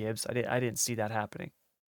other than Gibbs? I didn't see that happening.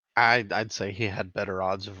 I'd say he had better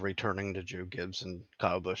odds of returning to Joe Gibbs than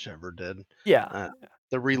Kyle Busch ever did. Yeah. Uh,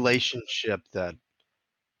 the Mhm. relationship that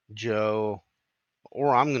Joe,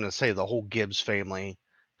 or I'm gonna say the whole Gibbs family,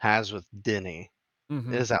 has with Denny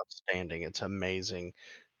Mhm. is outstanding. It's amazing.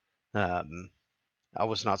 Um, I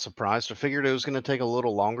was not surprised. I figured it was gonna take a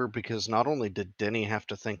little longer because not only did Denny have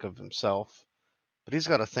to think of himself, but he's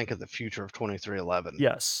gotta think of the future of 2311.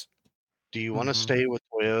 Yes. Do you wanna Mhm. stay with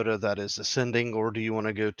Toyota that is ascending, or do you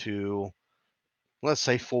wanna go to, let's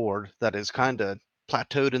say, Ford that is kinda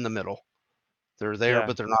plateaued in the middle? They're there, Yeah.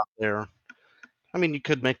 but they're not there. I mean, you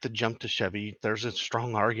could make the jump to Chevy. There's a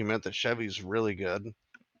strong argument that Chevy's really good.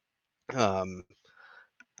 Um,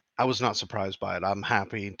 I was not surprised by it. I'm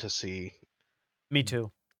happy to see Me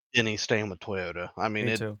too. Denny staying with Toyota. I mean,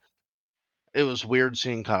 Me it too. it was weird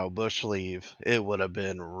seeing Kyle Busch leave. It would have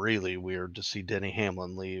been really weird to see Denny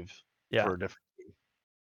Hamlin leave Yeah. for a different team.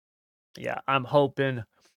 Yeah.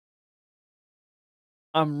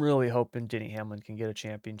 I'm really hoping Denny Hamlin can get a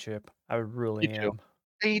championship. I Me really too. am.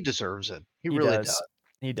 He deserves it. He He really does. does.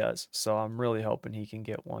 He does. So I'm really hoping he can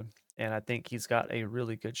get one. And I think he's got a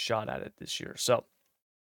really good shot at it this year. So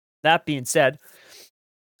that being said,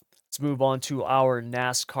 let's move on to our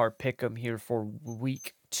NASCAR pick'em here for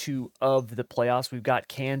week 2 of the playoffs. We've got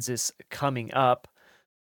Kansas coming up.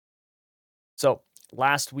 So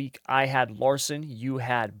last week I had Larson, you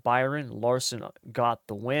had Byron. Larson got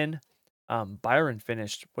the win. Byron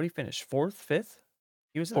finished, what did he finish? Fourth, fifth?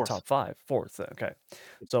 He was in the Fourth. top five, fourth. Okay.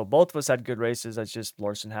 So both of us had good races. That's just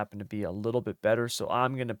Larson happened to be a little bit better. So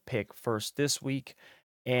I'm going to pick first this week.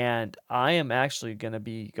 And I am actually going to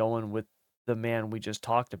be going with the man we just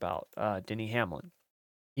talked about, Denny Hamlin.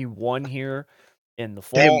 He won here in the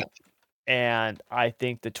Damn fall. it. And I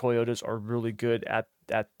think the Toyotas are really good at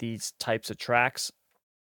these types of tracks.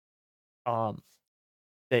 Um,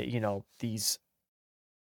 that these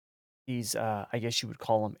I guess you would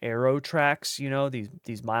call them aero tracks.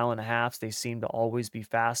 These mile and a halves. They seem to always be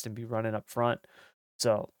fast and be running up front.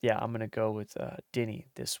 So yeah, I'm gonna go with Denny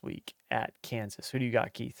this week at Kansas. Who do you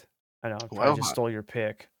got, Keith? I know I probably Well, just stole your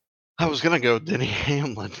pick. I was gonna go Denny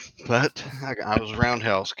Hamlin, but I was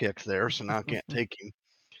roundhouse kicked there, so now I can't take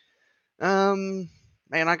him.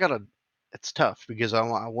 Man, it's tough because I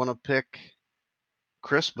wanna pick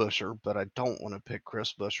Chris Buescher, but I don't wanna pick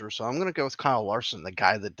Chris Buescher, so I'm gonna go with Kyle Larson, the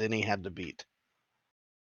guy that Denny had to beat.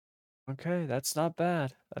 Okay, that's not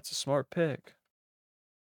bad. That's a smart pick.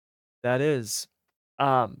 That is.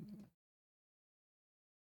 Um,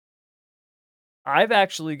 I've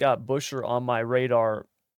actually got Busher on my radar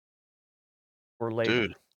for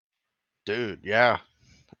Dude, later. yeah.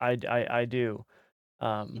 I do. He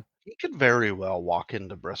Um, he could very well walk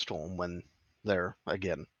into Bristol and win there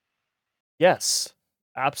again. yes,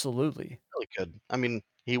 absolutely. Really could. I mean,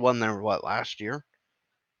 He won there, what, last year?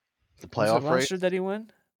 The Was it playoff last year race? that he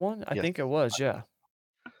won? I Yes. think it was, yeah.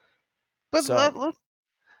 But So,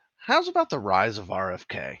 how's about the rise of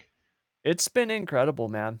RFK? it's been incredible,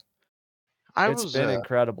 man. I It's was been a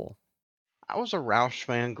incredible. I was a Roush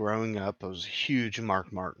fan growing up. I was a huge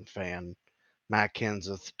Mark Martin fan. Matt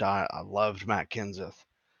Kenseth died. I loved Matt Kenseth.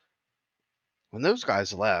 When those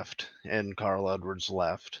guys left and Carl Edwards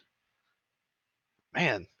left,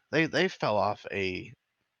 man, they fell off the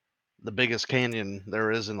biggest canyon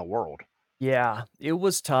there is in the world. Yeah, it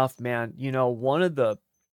was tough, man.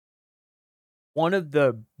 One of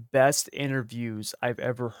the best interviews I've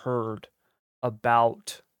ever heard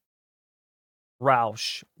about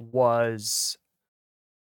Roush was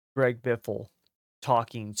Greg Biffle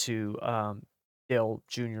talking to, Dale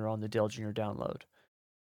Jr. on the Dale Jr. download.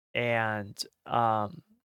 And,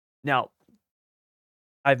 now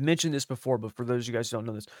I've mentioned this before, but for those of you guys who don't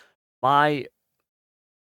know this, my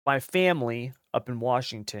my family up in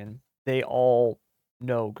Washington, they all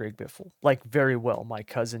know Greg Biffle, like, very well. My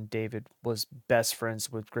cousin David was best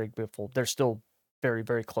friends with Greg Biffle. They're still very,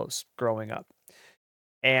 very close growing up.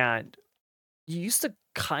 And you used to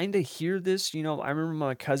kinda hear this, I remember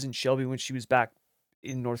my cousin Shelby when she was back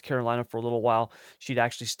in North Carolina for a little while, she'd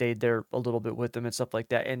actually stayed there a little bit with them and stuff like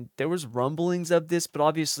that, and there was rumblings of this, but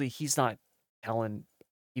obviously he's not telling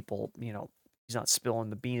people, he's not spilling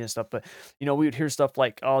the bean and stuff, but, we would hear stuff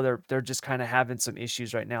like, "Oh, they're just kinda having some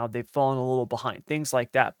issues right now, they've fallen a little behind," things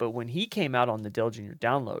like that, but when he came out on the Dale Jr.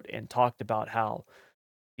 download and talked about how,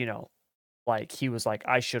 you know like, he was like,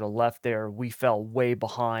 "I shoulda left there. We fell way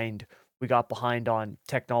behind. We got behind on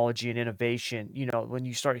technology and innovation." When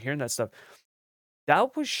you start hearing that stuff,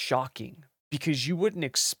 that was shocking because you wouldn't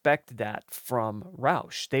expect that from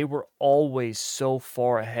Roush. They were always so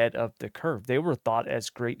far ahead of the curve. They were thought as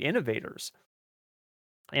great innovators,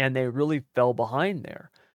 and they really fell behind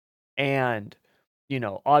there. And,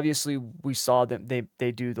 obviously we saw them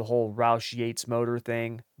they do the whole Roush Yates motor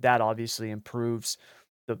thing. That obviously improves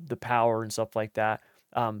the power and stuff like that.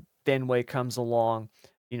 Fenway comes along,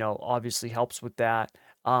 obviously helps with that.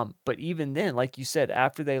 But even then, like you said,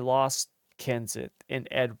 after they lost Kenseth and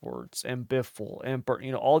Edwards and Biffle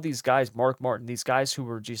and all these guys, Mark Martin, these guys who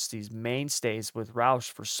were just these mainstays with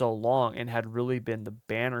Roush for so long and had really been the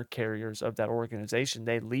banner carriers of that organization,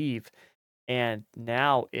 they leave and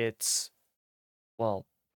now it's, well,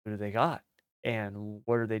 who do they got? And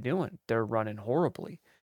what are they doing? They're running horribly.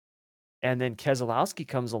 And then Keselowski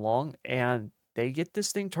comes along and they get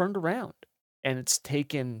this thing turned around. And it's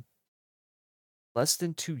taken less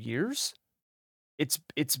than 2 years.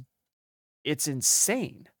 It's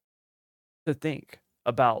insane to think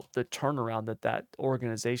about the turnaround that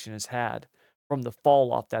organization has had from the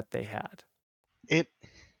fall off that they had. It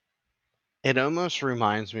it almost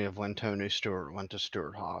reminds me of when Tony Stewart went to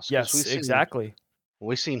Stewart Haas because Yes, exactly.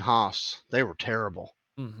 we seen Haas. They were terrible,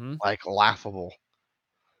 Mhm. like laughable,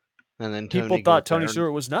 and then People Tony goes thought Tony there and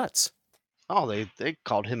Stewart was nuts. oh, they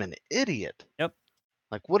called him an idiot. Yep,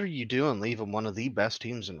 Like, what are you doing leaving one of the best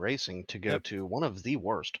teams in racing to go yep, to one of the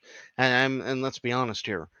worst? And let's be honest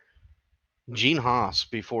here, Gene Haas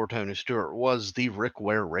before Tony Stewart was the Rick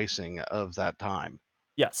Ware Racing of that time.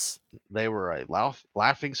 yes. They were a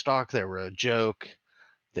laughing stock. They were a joke.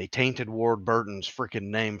 They tainted Ward Burton's freaking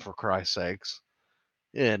name for Christ's sakes.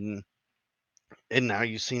 And and now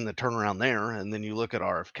you've seen the turnaround there, and then you look at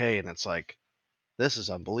RFK, and it's like this is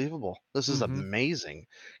unbelievable. This is Mhm. amazing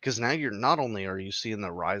because now you're not only are you seeing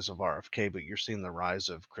the rise of RFK, but you're seeing the rise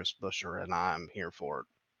of Chris Buescher, and I'm here for it.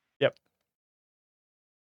 Yep,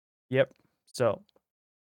 yep. So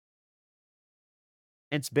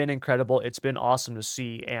it's been incredible. It's been awesome to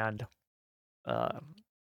see, and, um,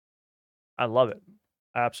 I love it.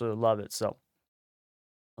 I absolutely love it.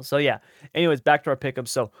 So yeah. Anyways, back to our pick 'em.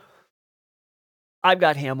 So I've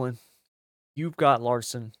got Hamlin, you've got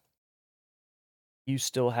Larson, you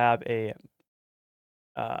still have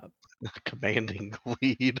uh, Commanding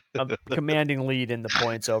lead. a commanding lead in the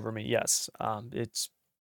points over me. Yes, it's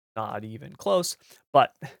not even close,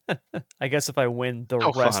 but I guess if I win the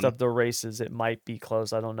So rest fun. of the races, it might be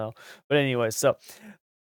close. I don't know. But anyway, so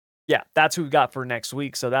yeah, that's who we've got for next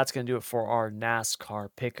week. So that's going to do it for our NASCAR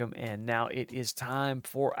pick'em. And now it is time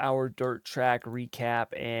for our dirt track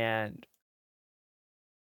recap. And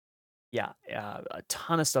yeah, a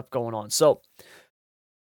ton of stuff going on. So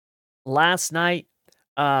last night,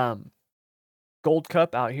 um, Gold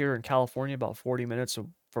Cup out here in California, about 40 minutes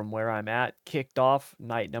from where I'm at, kicked off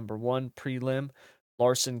night number one prelim.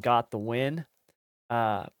 Larson got the win.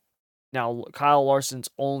 Uh, Now, Kyle Larson's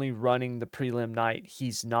only running the prelim night.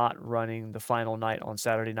 He's not running the final night on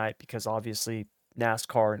Saturday night because obviously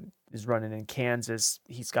NASCAR and is running in Kansas.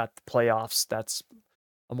 He's got the playoffs. That's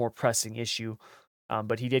a more pressing issue.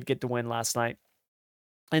 But he did get the win last night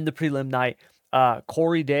in the prelim night.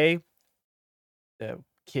 Corey Day, the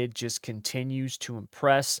kid just continues to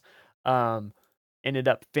impress. Um, Ended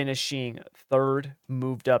up finishing third,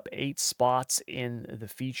 moved up 8 spots in the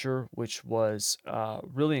feature, which was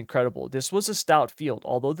really incredible. This was a stout field.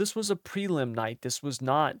 Although this was a prelim night, this was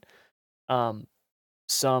not um,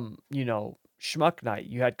 some, schmuck night.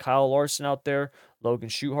 You had Kyle Larson out there, Logan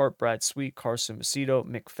Schuchart, Brad Sweet, Carson Macedo,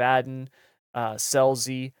 McFadden,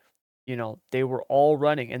 Selzy, they were all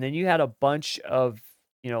running. And then you had a bunch of,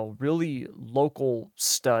 really local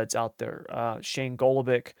studs out there. Shane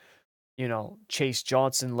Golobic, Chase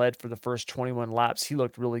Johnson led for the first 21 laps. He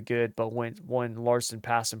looked really good, but when Larson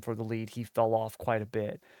passed him for the lead, he fell off quite a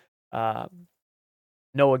bit.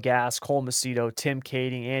 Noah Gass, Cole Macedo, Tim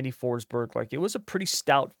Kading, Andy Forsberg. Like, it was a pretty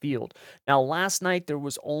stout field. Now, last night there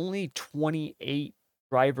was only 28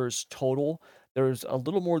 drivers total. There was a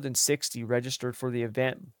little more than 60 registered for the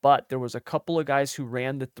event, but there was a couple of guys who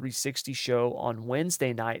ran the 360 show on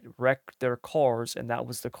Wednesday night, wrecked their cars, and that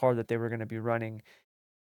was the car that they were going to be running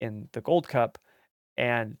in the Gold Cup,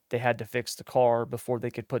 and they had to fix the car before they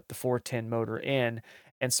could put the 410 motor in.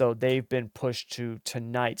 And so they've been pushed to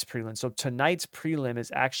tonight's prelim. So tonight's prelim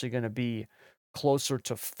is actually going to be closer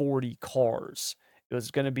to 40 cars. It was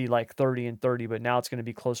going to be like 30 and 30, but now it's going to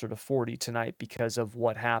be closer to 40 tonight because of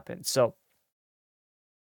what happened. So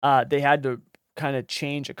they had to kind of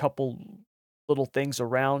change a couple little things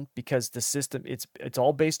around because the system it's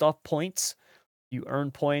all based off points. You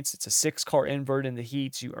earn points. It's a 6-car invert in the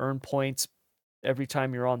heats. You earn points every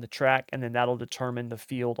time you're on the track, and then that'll determine the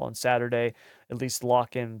field on Saturday, at least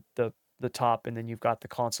lock in the top, and then you've got the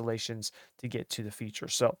consolations to get to the feature.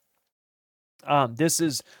 So, this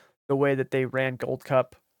is the way that they ran Gold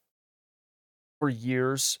Cup for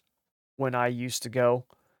years when I used to go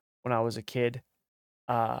when I was a kid.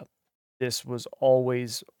 Uh, this was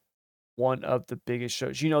always one of the biggest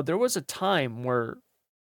shows. There was a time where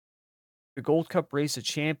the Gold Cup Race of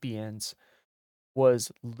Champions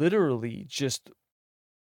was literally just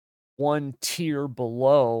one tier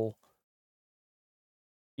below,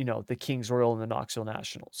 the Kings Royal and the Knoxville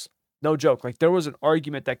Nationals. No joke. Like, there was an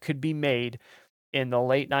argument that could be made in the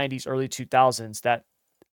late 90s, early 2000s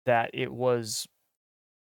that it was,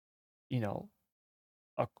 you know,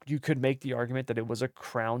 you could make the argument that it was a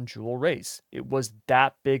crown jewel race. It was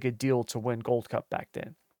that big a deal to win Gold Cup back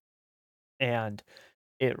then. And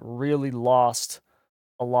it really lost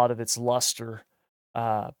a lot of its luster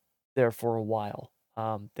uh, there for a while.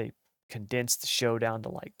 They condensed the show down to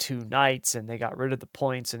like 2 nights, and they got rid of the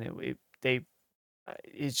points, and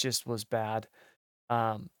it just was bad.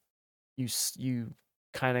 Um, you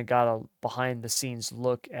kind of got a behind the scenes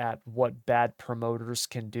look at what bad promoters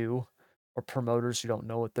can do, or promoters who don't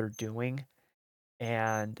know what they're doing.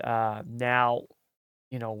 And now,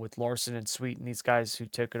 with Larson and Sweet and these guys who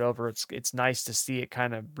took it over, it's nice to see it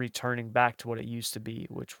kind of returning back to what it used to be,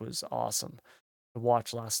 which was awesome to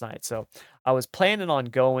watch last night. So I was planning on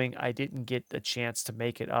going. I didn't get the chance to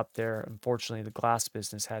make it up there. Unfortunately, the glass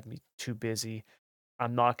business had me too busy.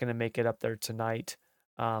 I'm not going to make it up there tonight.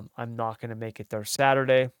 I'm not going to make it there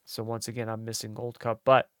Saturday. So once again, I'm missing Gold Cup,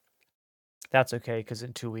 but that's okay because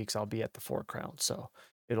in 2 weeks I'll be at the Four Crowns, so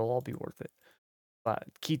it'll all be worth it. But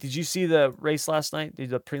Keith, did you see the race last night?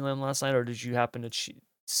 Did the prelim last night, or did you happen to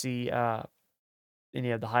see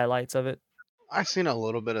any of the highlights of it? I seen a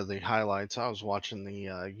little bit of the highlights. I was watching the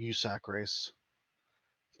USAC race,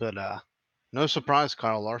 but no surprise,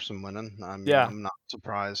 Kyle Larson winning. I mean, Yeah. I'm not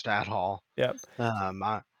surprised at all. Yep.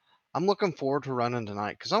 I I'm looking forward to running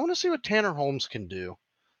tonight because I want to see what Tanner Holmes can do.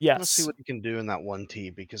 I want to see Yes. what he can do in that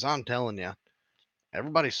 1T because I'm telling you,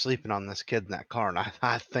 everybody's sleeping on this kid in that car, and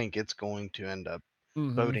I think it's going to end up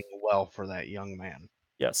Hmm. boding well for that young man.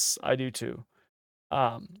 Yes, I do too.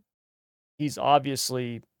 Um, he's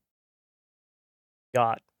obviously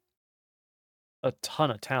got a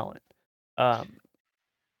ton of talent. Um,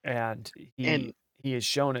 and And he has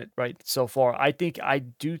shown it right so far. I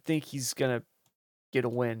do think he's gonna get a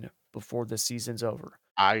win before the season's over.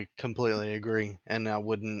 I completely agree, and it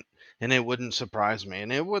wouldn't surprise me,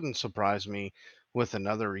 and it wouldn't surprise me with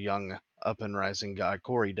another young up and rising guy,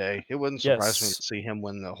 Corey Day. It wouldn't surprise me Yes. to see him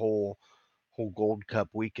win the whole Gold Cup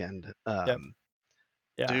weekend. Yep.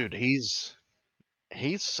 Yeah. Dude, he's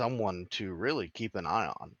someone to really keep an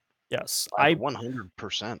eye on, Yes. like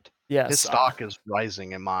 100%. His Yes. stock is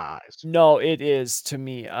rising in my eyes. No, it is to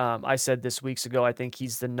me. I said this weeks ago. I think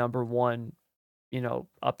he's the number one,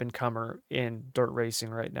 up and comer in dirt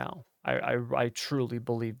racing right now. I truly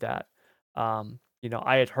believe that.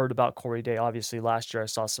 I had heard about Corey Day, obviously, last year, I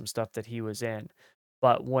saw some stuff that he was in,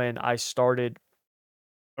 but when I started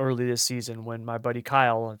early this season, when my buddy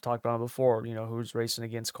Kyle, I talked about him before, who's racing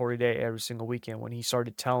against Corey Day every single weekend, when he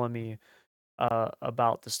started telling me,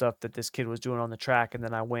 about the stuff that this kid was doing on the track, and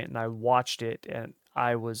then I went and I watched it, and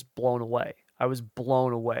I was blown away. I was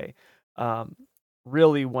blown away. Um,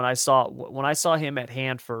 really, when I saw him at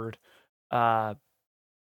Hanford, uh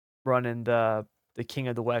running the King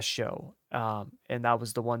of the West show, and that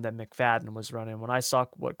was the one that McFadden was running. When I saw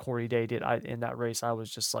what Corey Day did in that race, I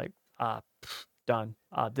was just like, done.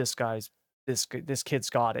 This kid's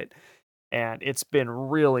got it, and it's been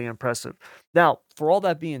really impressive. Now, for all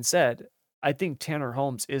that being said, I think Tanner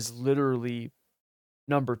Holmes is literally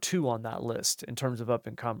number 2 on that list in terms of up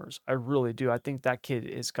and comers. I really do. I think that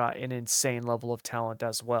kid has got an insane level of talent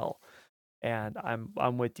as well. And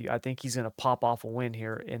I'm with you. I think he's gonna pop off a win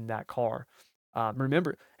here in that car.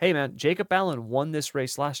 Remember, hey man, Jacob Allen won this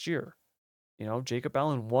race last year. Jacob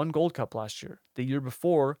Allen won Gold Cup last year. The year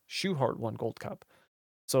before, Schuhart won Gold Cup.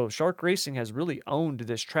 So Shark Racing has really owned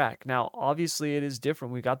this track. Now, obviously, it is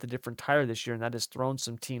different. We got the different tire this year, and that has thrown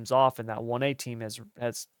some teams off. And that 1A team has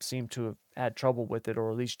seemed to have had trouble with it, or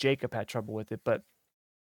at least Jacob had trouble with it. But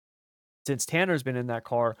since Tanner's been in that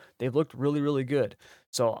car, they've looked really, really good.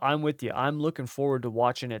 So I'm with you. I'm looking forward to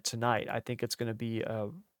watching it tonight. I think it's going to be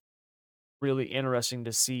really interesting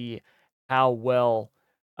to see how well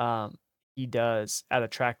he does at a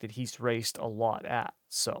track that he's raced a lot at.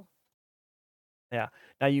 So, yeah.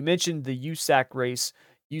 Now, you mentioned the USAC race.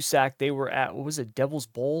 USAC, they were at, what was it, Devil's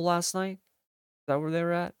Bowl last night? Is that where they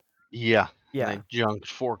were at? Yeah, and they Yeah. junked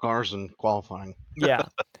 4 cars in qualifying. Yeah.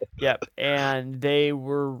 Yep. And they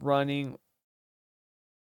were running,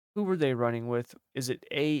 who were they running with? Is it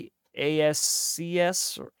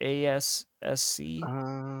ASCS or ASSC?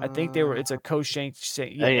 I think they were, Uh, it's a co-shank, yeah,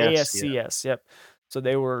 AS, yeah, ASCS. Yep. So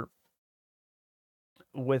they were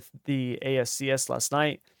with the ASCS last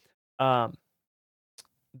night. Um,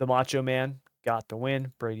 the Macho Man got the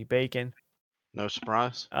win, Brady Bacon. no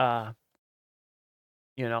surprise. Uh,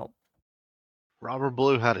 you know, Robert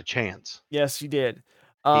Blue had a chance. yes, he did. He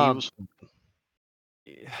Um, was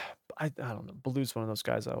I don't know. Baloo's one of those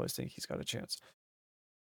guys I always think he's got a chance.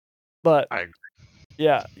 But I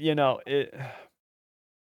yeah,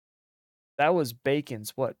 that was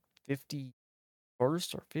Bacon's what,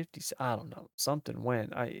 51st or 50, I don't know. Something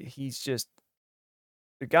went. He's just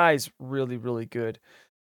the guy's really, really good.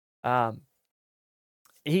 Um,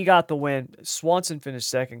 he got the win. Swanson finished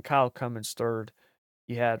second, Kyle Cummins third.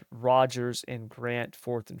 You had Rogers and Grant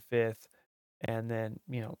fourth and fifth. And then,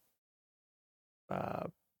 uh,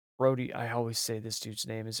 Brody, I always say this dude's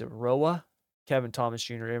name. Is it Roa? Kevin Thomas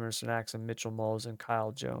Jr., Emerson Axon, Mitchell Mose, and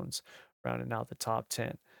Kyle Jones rounding out the top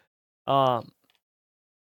 10. Um,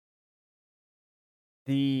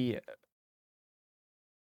 the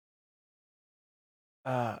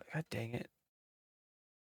God dang it.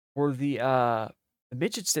 Were the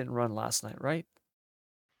midgets didn't run last night, right?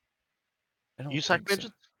 I don't USAC think so.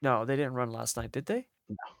 midgets? No, they didn't run last night, did they?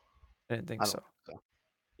 No, I didn't think I don't so. think so.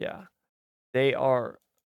 Yeah. They are,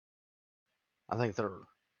 I think they're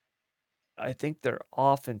I think they're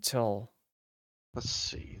off until, let's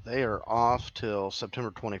see, they are off till September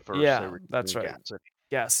 21st. They yeah, return that's to right. Gas City.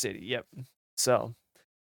 Gas City. Yep. So,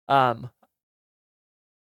 um,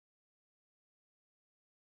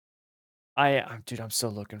 dude, I'm so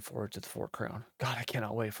looking forward to the Four Crown. God, I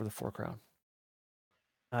cannot wait for the Four Crown.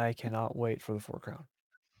 I cannot wait for the Four Crown.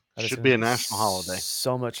 That is Should going to be a be national holiday.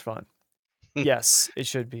 so much fun. Yes, it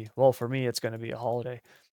should be. Well, for me, it's going to be a holiday.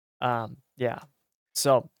 Yeah.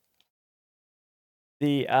 So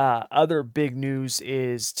the other big news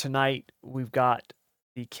is tonight we've got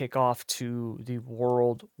the kickoff to the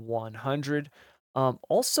World 100.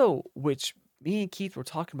 Also, which me and Keith were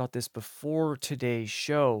talking about this before today's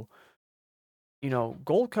show.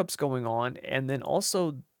 Gold Cup's going on, and then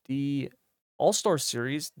also the All-Star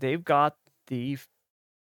Series, they've got the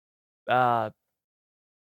uh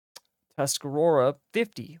Tuscarora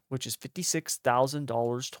 50, which is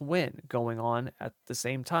 $56,000 to win going on at the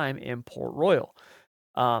same time in Port Royal.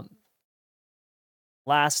 Um,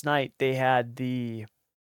 Last night they had I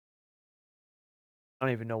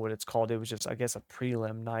don't even know what it's called. It was just, I guess, a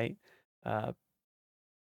prelim night. Uh,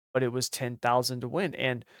 but it was 10,000 to win.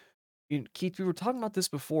 And Keith, we were talking about this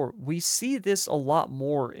before. We see this a lot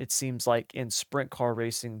more, it seems like, in sprint car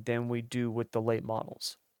racing than we do with the late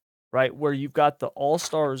models, right? Where you've got the All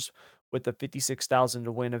Stars with the 56,000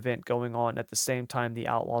 to win event going on at the same time the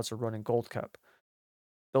Outlaws are running Gold Cup.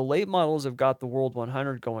 The late models have got the World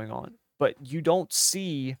 100 going on, but you don't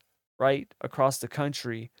see right across the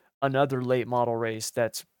country another late model race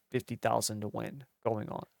that's 50,000 to win going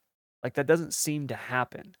on. Like, that doesn't seem to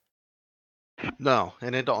happen. No,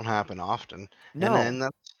 and it don't happen often. And No.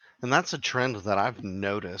 and that's a trend that I've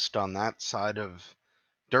noticed on that side of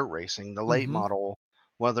dirt racing. The late Mhm. model,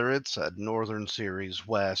 whether it's a Northern Series,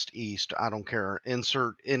 West, East, I don't care,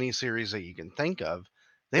 insert any series that you can think of,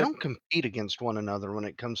 they Yep. don't compete against one another when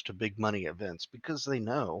it comes to big money events because they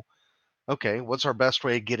know, okay, what's our best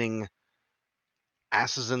way of getting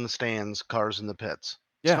asses in the stands, cars in the pits?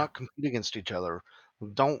 Let's Yeah. not compete against each other.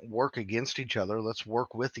 Don't work against each other. Let's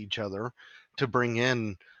work with each other to bring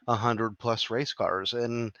in 100 plus race cars.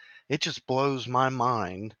 And it just blows my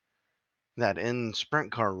mind that in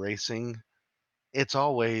sprint car racing, it's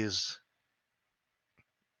always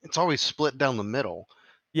it's always split down the middle.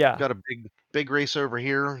 Yeah. Got a big race over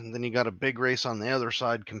here, and then you got a big race on the other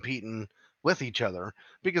side competing with each other.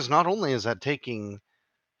 Because not only is that taking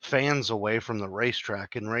fans away from the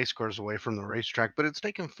racetrack and race cars away from the racetrack, but it's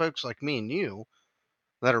taking folks like me and you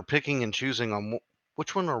that are picking and choosing on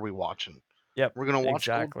which one are we watching? Yep. We're gonna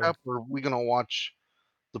watch Gold Exactly. Cup, or are we gonna watch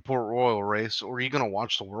the Port Royal race, or are you gonna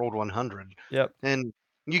watch the World 100? Yep. And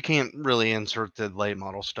you can't really insert the late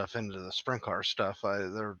model stuff into the sprint car stuff.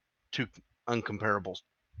 They're two uncomparable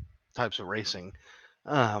types of racing.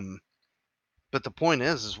 Um, but the point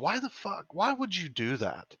is why the fuck? Why would you do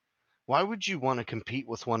that? Why would you want to compete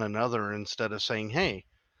with one another instead of saying, hey,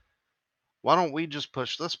 why don't we just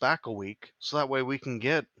push this back a week so that way we can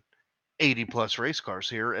get 80 plus race cars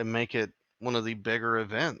here and make it one of the bigger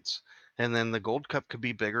events? And then the Gold Cup could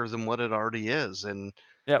be bigger than what it already is.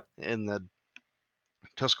 Yep. And the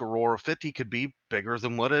Tuscarora 50 could be bigger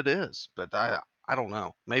than what it is. But I don't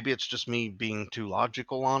know. Maybe it's just me being too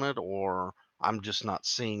logical on it, or I'm just not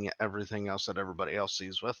seeing everything else that everybody else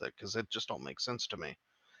sees with it because it just don't make sense to me.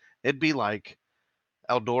 It'd be like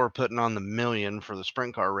Eldora putting on the million for the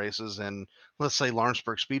sprint car races, and let's say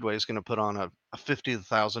Lawrenceburg Speedway is going to put on a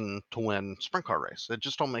 50,000 to win sprint car race. It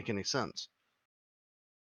just don't make any sense.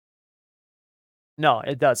 No,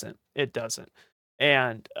 it doesn't. It doesn't.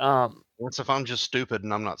 And, That's if I'm just stupid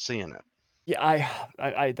and I'm not seeing it. yeah,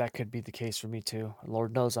 I that could be the case for me too.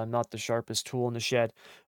 Lord knows I'm not the sharpest tool in the shed,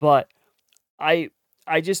 but I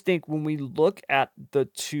I just think when we look at those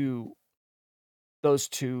 2,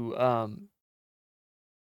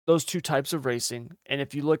 those 2 types of racing, and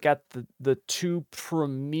if you look at the 2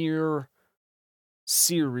 premier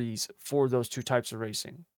series for those 2 types of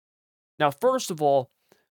racing. Now, first of all,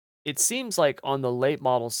 it seems like on the late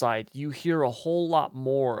model side, you hear a whole lot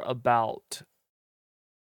more about,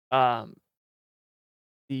 um,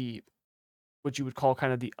 the what you would call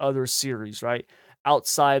kind of the other series, right?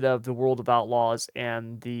 Outside of the World of Outlaws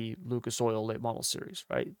and the Lucas Oil late model series,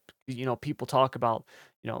 right? People talk about,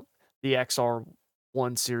 the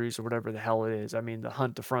XR1 series or whatever the hell it is. I mean, the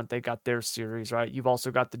Hunt to Front, they got their series, right? You've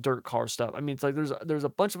also got the dirt car stuff. I mean, it's like there's a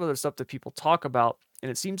bunch of other stuff that people talk about,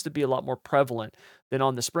 and it seems to be a lot more prevalent than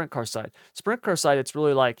on the sprint car side. Sprint car side, it's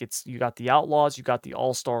really like you got the Outlaws, you got the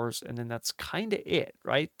All Stars, and then that's kind of it,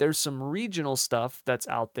 right? There's some regional stuff that's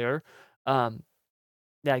out there. Um,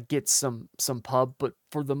 that gets some pub, but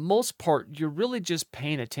for the most part, you're really just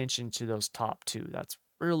paying attention to those top 2. That's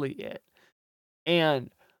really it.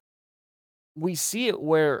 And we see it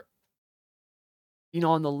where,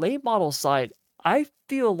 on the late model side, I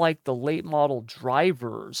feel like the late model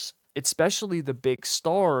drivers, especially the big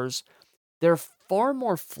stars, they're far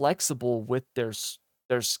more flexible with their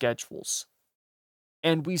schedules.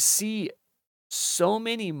 And we see so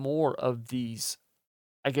many more of these,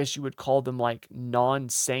 I guess you would call them like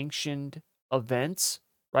non-sanctioned events,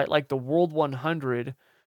 right? Like the World 100,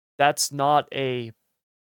 that's not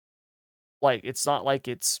it's not like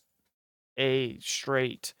it's a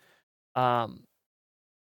straight um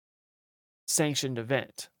sanctioned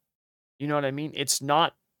event. You know what I mean? It's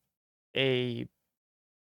not a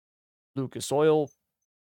Lucas Oil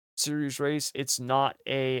series race. It's not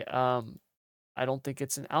a I don't think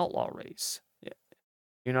it's an outlaw race. Yeah.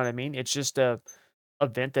 You know what I mean? It's just a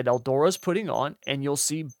event that Eldora's putting on and you'll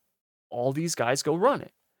see all these guys go run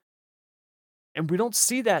it. And we don't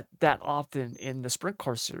see that often in the sprint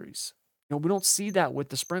car series. We don't see that with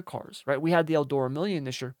the sprint cars, right? We had the Eldora Million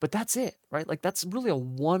this year, but that's it, right? Like that's really a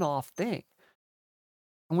one-off thing.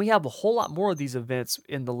 And we have a whole lot more of these events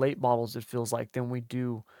in the late models, it feels like, than we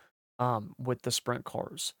do with the sprint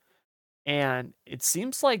cars. And it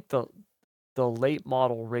seems like the late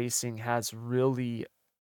model racing has really,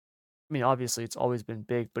 I mean, obviously it's always been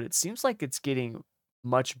big, but it seems like it's getting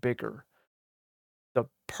much bigger. The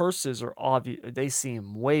purses are obvious, they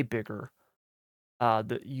seem way bigger.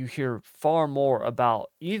 That you hear far more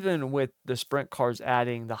about, even with the sprint cars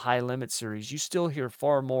adding the high limit series, you still hear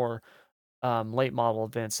far more. late model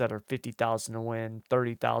events that are 50,000 to win,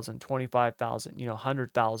 30,000, 25,000,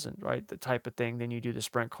 100,000, right? The type of thing. Then you do the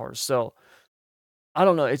sprint cars. So I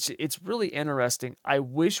don't know. It's really interesting. I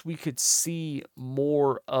wish we could see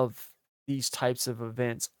more of these types of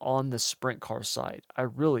events on the sprint car side. I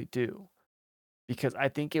really do because I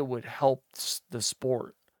think it would help the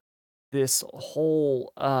sport. This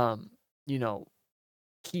whole, you know,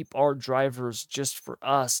 keep our drivers just for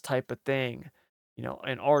us type of thing,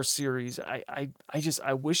 in our series.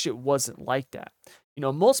 I wish it wasn't like that.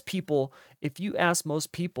 Most people, if you ask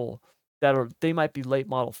most people that are they might be late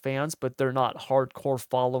model fans, but they're not hardcore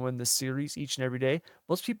following the series each and every day.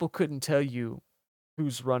 Most people couldn't tell you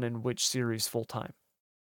who's running which series full time,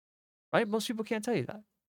 right? Most people can't tell you that.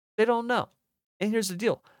 They don't know. And here's the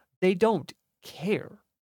deal. They don't care,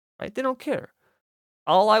 right? They don't care.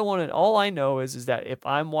 All I know is that if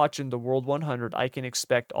I'm watching the World 100, I can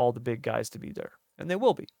expect all the big guys to be there, and they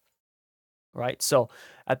will be, right? So,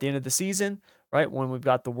 at the end of the season, right, when we've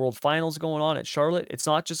got the World Finals going on at Charlotte, it's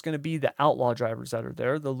not just gonna be the outlaw drivers that are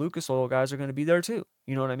there, the Lucas Oil guys are gonna be there too,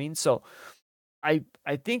 you know what I mean? So, I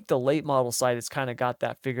think the late model side has kinda got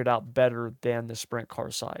that figured out better than the sprint car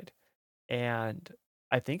side, and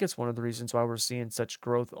I think it's one of the reasons why we're seeing such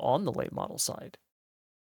growth on the late model side.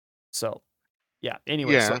 So, yeah,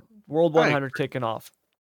 anyway, Yeah, so World I 100 kicking off.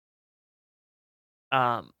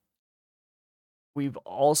 Um, we've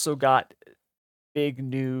also got big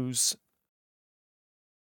news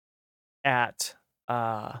at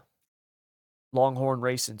Longhorn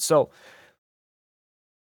Racing. So,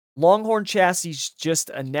 Longhorn Chassis just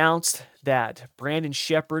announced that Brandon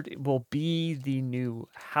Shepherd will be the new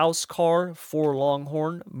house car for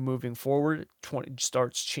Longhorn moving forward. 20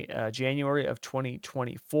 starts January of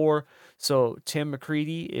 2024. So Tim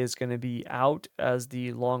McCready is going to be out as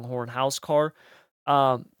the Longhorn house car.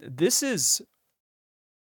 This is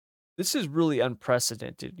really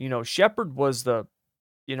unprecedented. Shepherd was the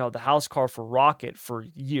house car for Rocket for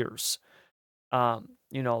years.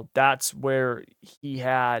 That's where he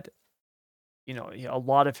had, a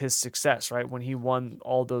lot of his success, right? When he won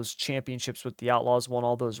all those championships with the Outlaws, won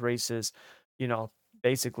all those races, you know,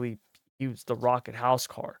 basically he was the Rocket house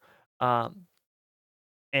car. Um,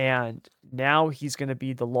 and now he's going to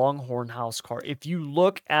be the Longhorn house car. If you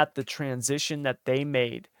look at the transition that they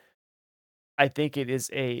made, I think it is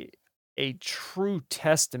a true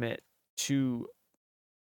testament to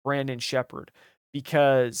Brandon Shepherd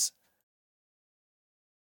because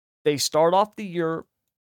they start off the year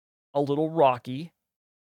a little rocky,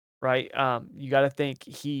 right? You got to think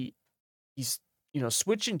he's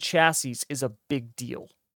switching chassis is a big deal.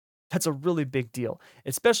 That's a really big deal,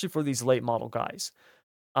 especially for these late model guys.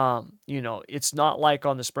 It's not like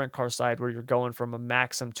on the sprint car side where you're going from a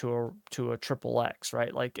Maxim to a triple X,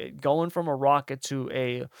 right? Like going from a Rocket to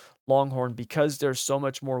a Longhorn because there's so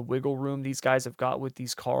much more wiggle room these guys have got with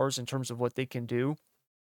these cars in terms of what they can do.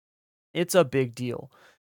 It's a big deal.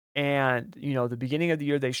 And, the beginning of the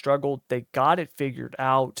year they struggled, they got it figured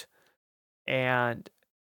out and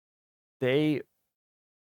they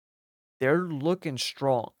they're looking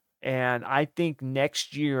strong. And I think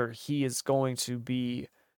next year he is going to be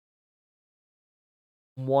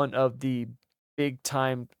one of the big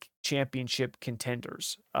time championship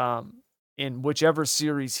contenders. In whichever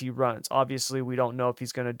series he runs. Obviously, we don't know if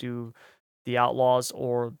he's going to do the Outlaws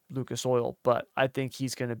or Lucas Oil, but I think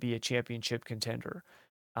he's going to be a championship contender.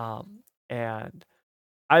 And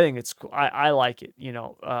I think it's cool. I like it.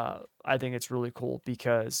 I think it's really cool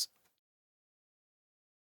because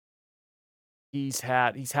he's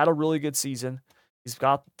had a really good season. He's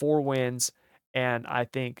got 4 wins, and I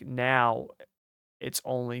think now it's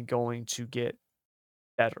only going to get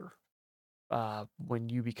better. When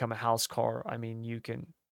you become a house car, I mean, you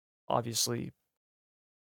can obviously,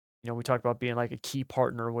 we talked about being like a key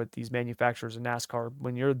partner with these manufacturers in NASCAR.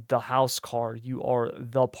 When you're the house car, you are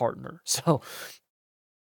the partner. So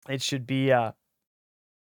it should be uh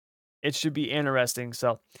it should be interesting.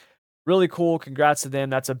 So really cool. Congrats to them.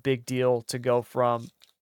 That's a big deal to go from,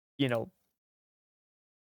 you know,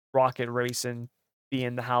 Rocket Racing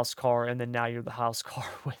being the house car, and then now you're the house car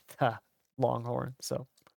with Longhorn. So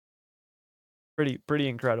pretty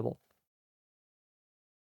incredible.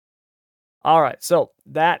 All right, so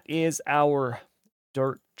that is our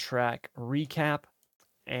dirt track recap.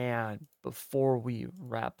 And before we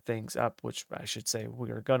wrap things up, which I should say we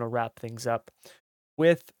are going to wrap things up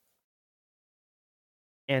with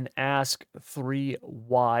an ask 3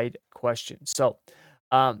 wide question. So,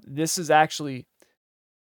 this is actually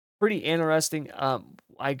pretty interesting.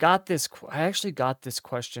 I actually got this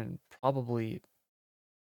question it's probably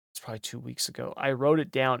 2 weeks ago. I wrote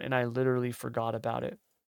it down and I literally forgot about it.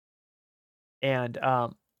 And,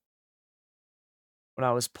 when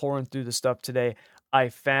I was pouring through the stuff today, I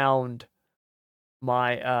found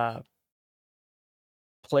my,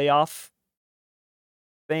 playoff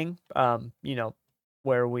thing,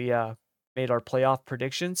 where we, made our playoff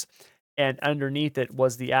predictions, and underneath it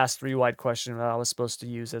was the Ask 3 Wide question that I was supposed to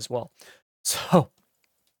use as well. So,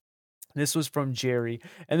 this was from Jerry,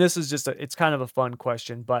 and this is just it's kind of a fun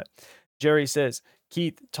question, but Jerry says,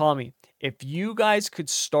 "Keith, Tommy, if you guys could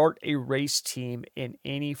start a race team in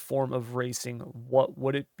any form of racing, what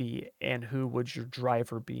would it be, and who would your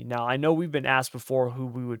driver be?" Now, I know we've been asked before who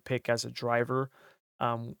we would pick as a driver,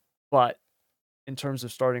 but in terms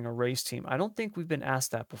of starting a race team, I don't think we've been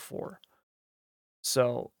asked that before.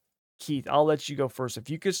 So, Keith, I'll let you go first. If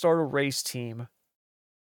you could start a race team,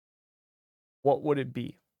 what would it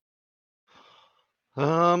be?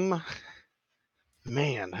 Um,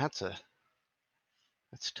 man, that's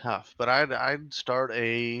tough. But I'd start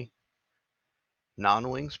a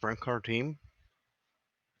non-wing sprint car team,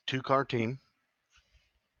 two-car team,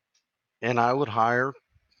 and I would hire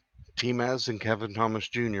T Maz and Kevin Thomas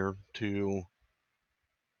Jr. to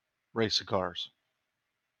race the cars.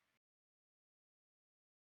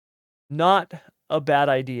 Not a bad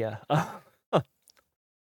idea. I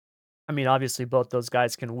mean, obviously, both those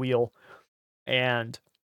guys can wheel, and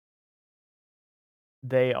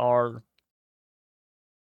they are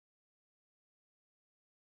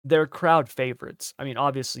they're crowd favorites. I mean,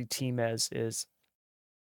 obviously, Team Mez is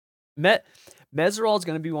Met Mesereau is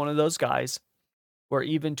gonna be one of those guys where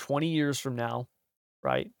even 20 years from now,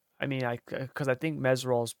 right? I mean, because I think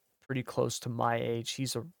Mesereau is pretty close to my age.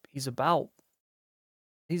 He's about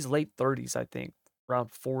he's late 30s, I think,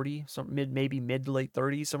 around 40, some maybe mid to late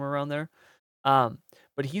 30s, somewhere around there. Um,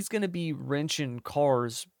 but he's gonna be wrenching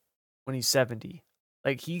cars when he's 70.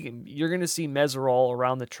 Like, you're gonna see Mesereau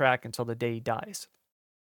around the track until the day he dies,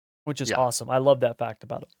 which is Yeah, awesome. I love that fact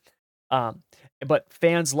about him. Um, but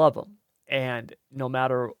fans love him, and no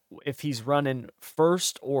matter if he's running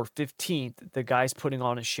 1st or 15th, the guy's putting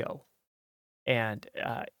on a show. And,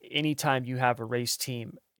 anytime you have a race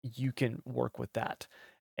team, you can work with that.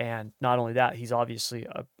 And not only that, he's obviously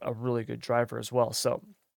a really good driver as well. So,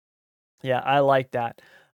 yeah, I like that.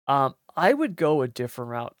 I would go a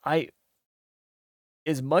different route. I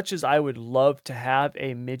As much as I would love to have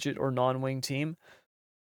a midget or non-wing team,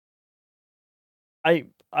 I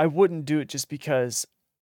wouldn't do it just because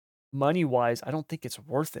money-wise, I don't think it's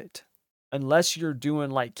worth it. Unless you're doing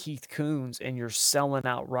like Keith Coons and you're selling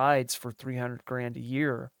out rides for 300 grand a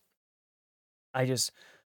year, I just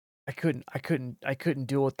I couldn't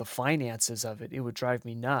deal with the finances of it. It would drive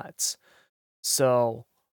me nuts. So,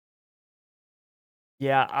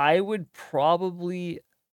 yeah, I would probably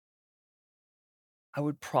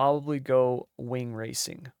go wing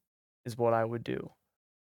racing is what I would do.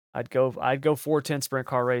 I'd go 410 sprint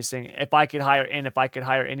car racing. If I could hire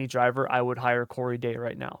any driver, I would hire Corey Day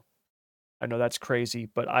right now. I know that's crazy,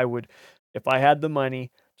 but I would if I had the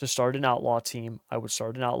money to start an outlaw team, I would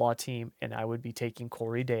start an outlaw team and I would be taking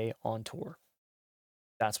Corey Day on tour.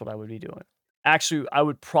 That's what I would be doing. Actually, I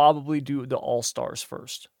would probably do the All-Stars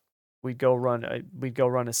first. We'd go run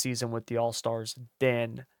a season with the All-Stars,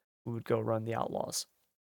 then we would go run the Outlaws.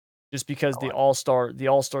 Just because I like. The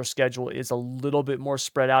All-Star schedule is a little bit more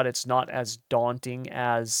spread out. It's not as daunting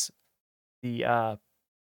as the,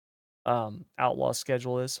 Outlaw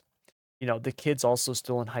schedule is. The kid's also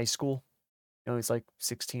still in high school. He's like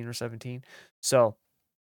 16 or 17. So,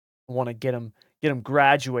 I wanna get him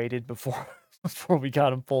graduated before before we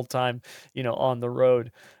got him full time, on the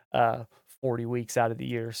road, 40 weeks out of the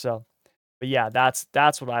year. So, but yeah, that's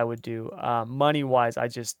what I would do. Money-wise,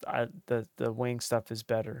 the wing stuff is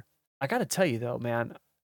better. I gotta tell you though, man,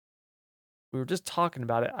 we were just talking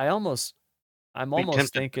about it. I'm Be almost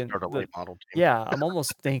tempted to thinking start a that late model team. yeah, I'm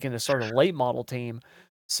almost thinking to start a late model team.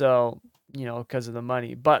 So, because of the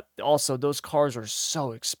money. But also those cars are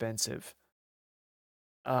so expensive.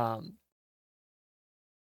 Um,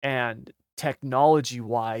 and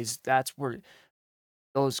technology-wise, that's where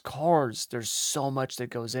those cars, there's so much that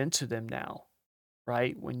goes into them now,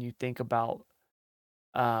 right? When you think about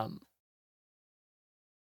um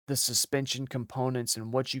the suspension components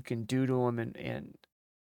and what you can do to them, and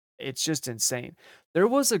it's just insane. There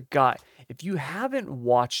was a guy, if you haven't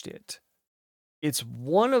watched it, it's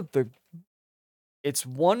one of the it's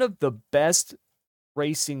one of the best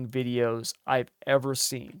racing videos I've ever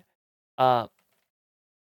seen. Uh,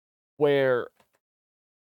 where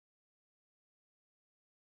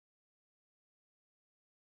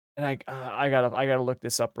and I gotta look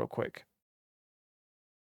this up real quick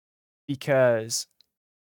because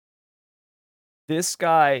this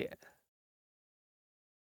guy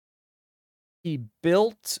he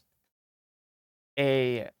built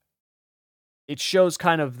a it shows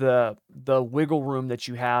kind of the wiggle room that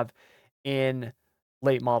you have in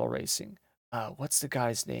late model racing. What's the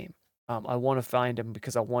guy's name? I wanna find him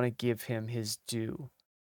because I wanna give him his due.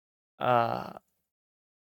 Uh,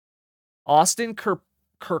 Austin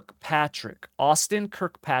Kirkpatrick. Austin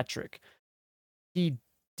Kirkpatrick. He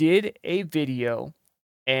did a video,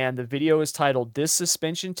 and the video is titled, "This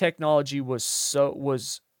suspension technology was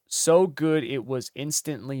so good it was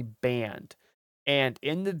instantly banned." And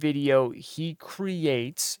in the video, he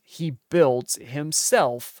builds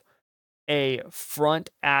himself a front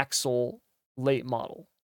axle late model.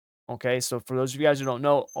 Okay, so for those of you guys who don't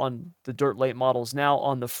know, on the dirt late models now,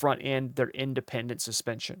 on the front end, they're independent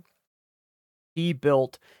suspension. He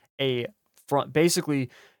built a basically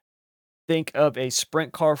think of a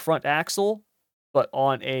sprint car front axle, but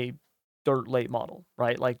on a dirt late model,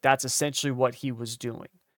 right? Like that's essentially what he was doing.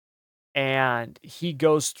 And he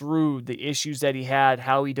goes through the issues that he had,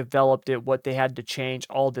 how he developed it, what they had to change,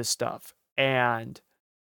 all this stuff. And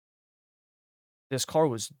this car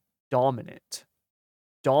was dominant,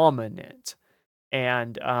 dominant.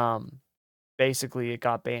 And basically it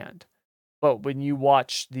got banned. But when you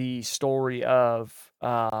watch the story of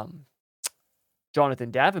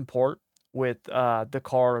Jonathan Davenport with the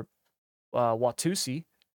car Watusi,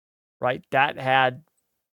 right? That had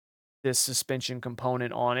this suspension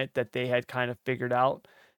component on it that they had kind of figured out.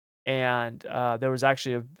 And there was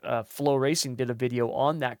actually Flow Racing did a video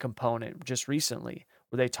on that component just recently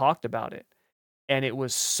where they talked about it. And it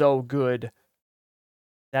was so good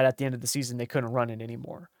that at the end of the season they couldn't run it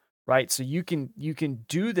anymore. Right. So you can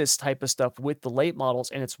do this type of stuff with the late models,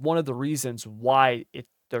 and it's one of the reasons why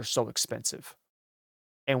they're so expensive.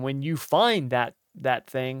 And when you find that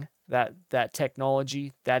thing, that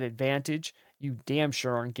technology, that advantage, you damn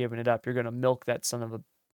sure aren't giving it up. You're gonna milk that son of a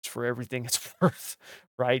bitch for everything it's worth,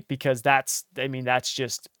 right? Because that's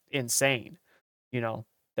just insane, you know,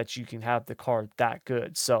 that you can have the car that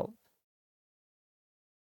good. So,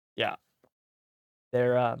 yeah,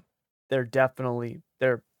 they're, uh,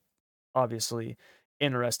 they're obviously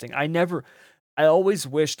interesting. I always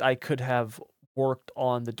wished I could have worked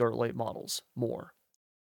on the dirt late models more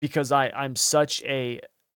because I'm such a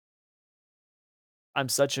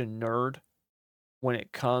nerd when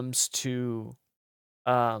it comes to,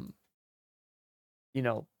 um, you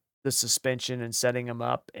know, the suspension and setting them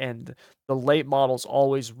up, and the late models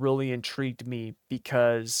always really intrigued me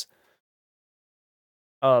because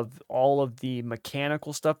of all of the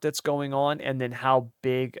mechanical stuff that's going on, and then how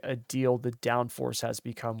big a deal the downforce has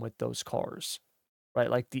become with those cars,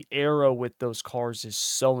 right? Like, the aero with those cars is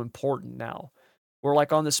so important now. Where,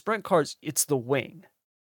 like, on the sprint cars, it's the wing.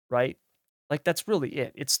 Right? Like, that's really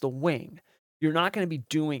it. It's the wing. You're not gonna be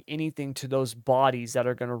doing anything to those bodies that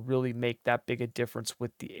are gonna really make that big a difference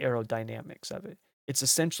with the aerodynamics of it. It's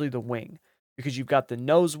essentially the wing, because you've got the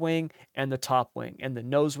nose wing and the top wing, and the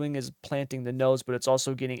nose wing is planting the nose, but it's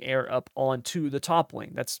also getting air up onto the top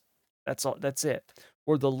wing. That's all that's it.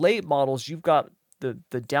 Or the late models, you've got the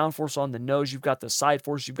downforce on the nose, you've got the side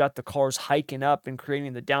force, you've got the cars hiking up and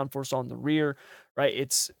creating the downforce on the rear, right?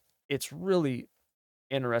 It's really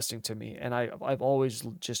interesting to me, and I've always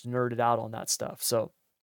just nerded out on that stuff. So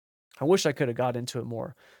I wish I could have got into it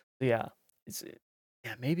more. But yeah,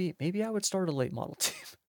 yeah, maybe I would start a late model team.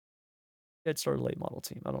 I'd start a late model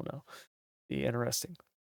team. I don't know. Be interesting.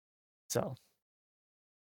 So,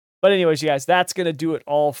 but anyways, you guys, that's gonna do it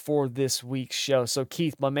all for this week's show. So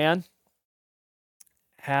Keith, my man,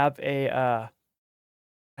 have a uh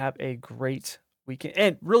have a great weekend.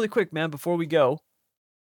 And really quick, man, before we go,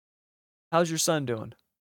 how's your son doing?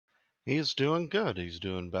 He's doing good. He's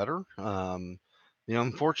doing better. The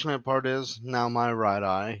unfortunate part is now my right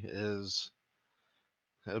eye is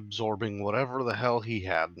absorbing whatever the hell he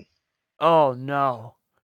had. Oh no.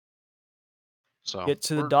 So Get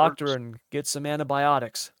to the we're doctor just and get some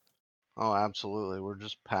antibiotics. oh, absolutely, we're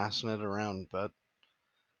just passing it around. But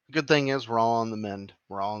the good thing is we're all on the mend.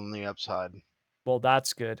 We're all on the upside. Well,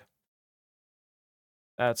 that's good.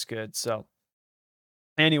 That's good. So,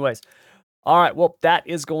 anyways, all right. Well, that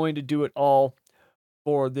is going to do it all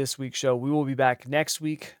for this week's show. We will be back next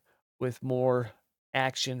week with more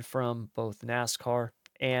action from both NASCAR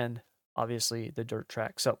and obviously the dirt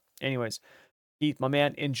track. So, anyways, Keith, my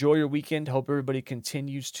man, enjoy your weekend. Hope everybody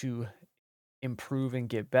continues to improve and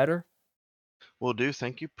get better. Will do.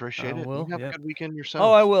 Thank you. I Appreciate it. You will. have a Yep. good weekend Oh,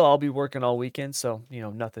 yourself. I will. I'll be working all weekend. So,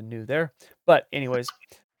 nothing new there. But, anyways,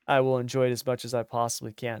 I will enjoy it as much as I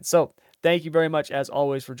possibly can. So, Thank you very much, as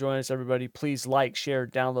always, for joining us, everybody. Please like, share,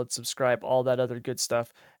 download, subscribe, all that other good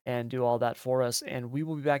stuff, and do all that for us. And we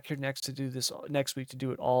will be back here next week to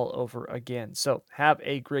do it all over again. So have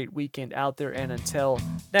a great weekend out there, and until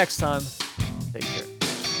next time, take care.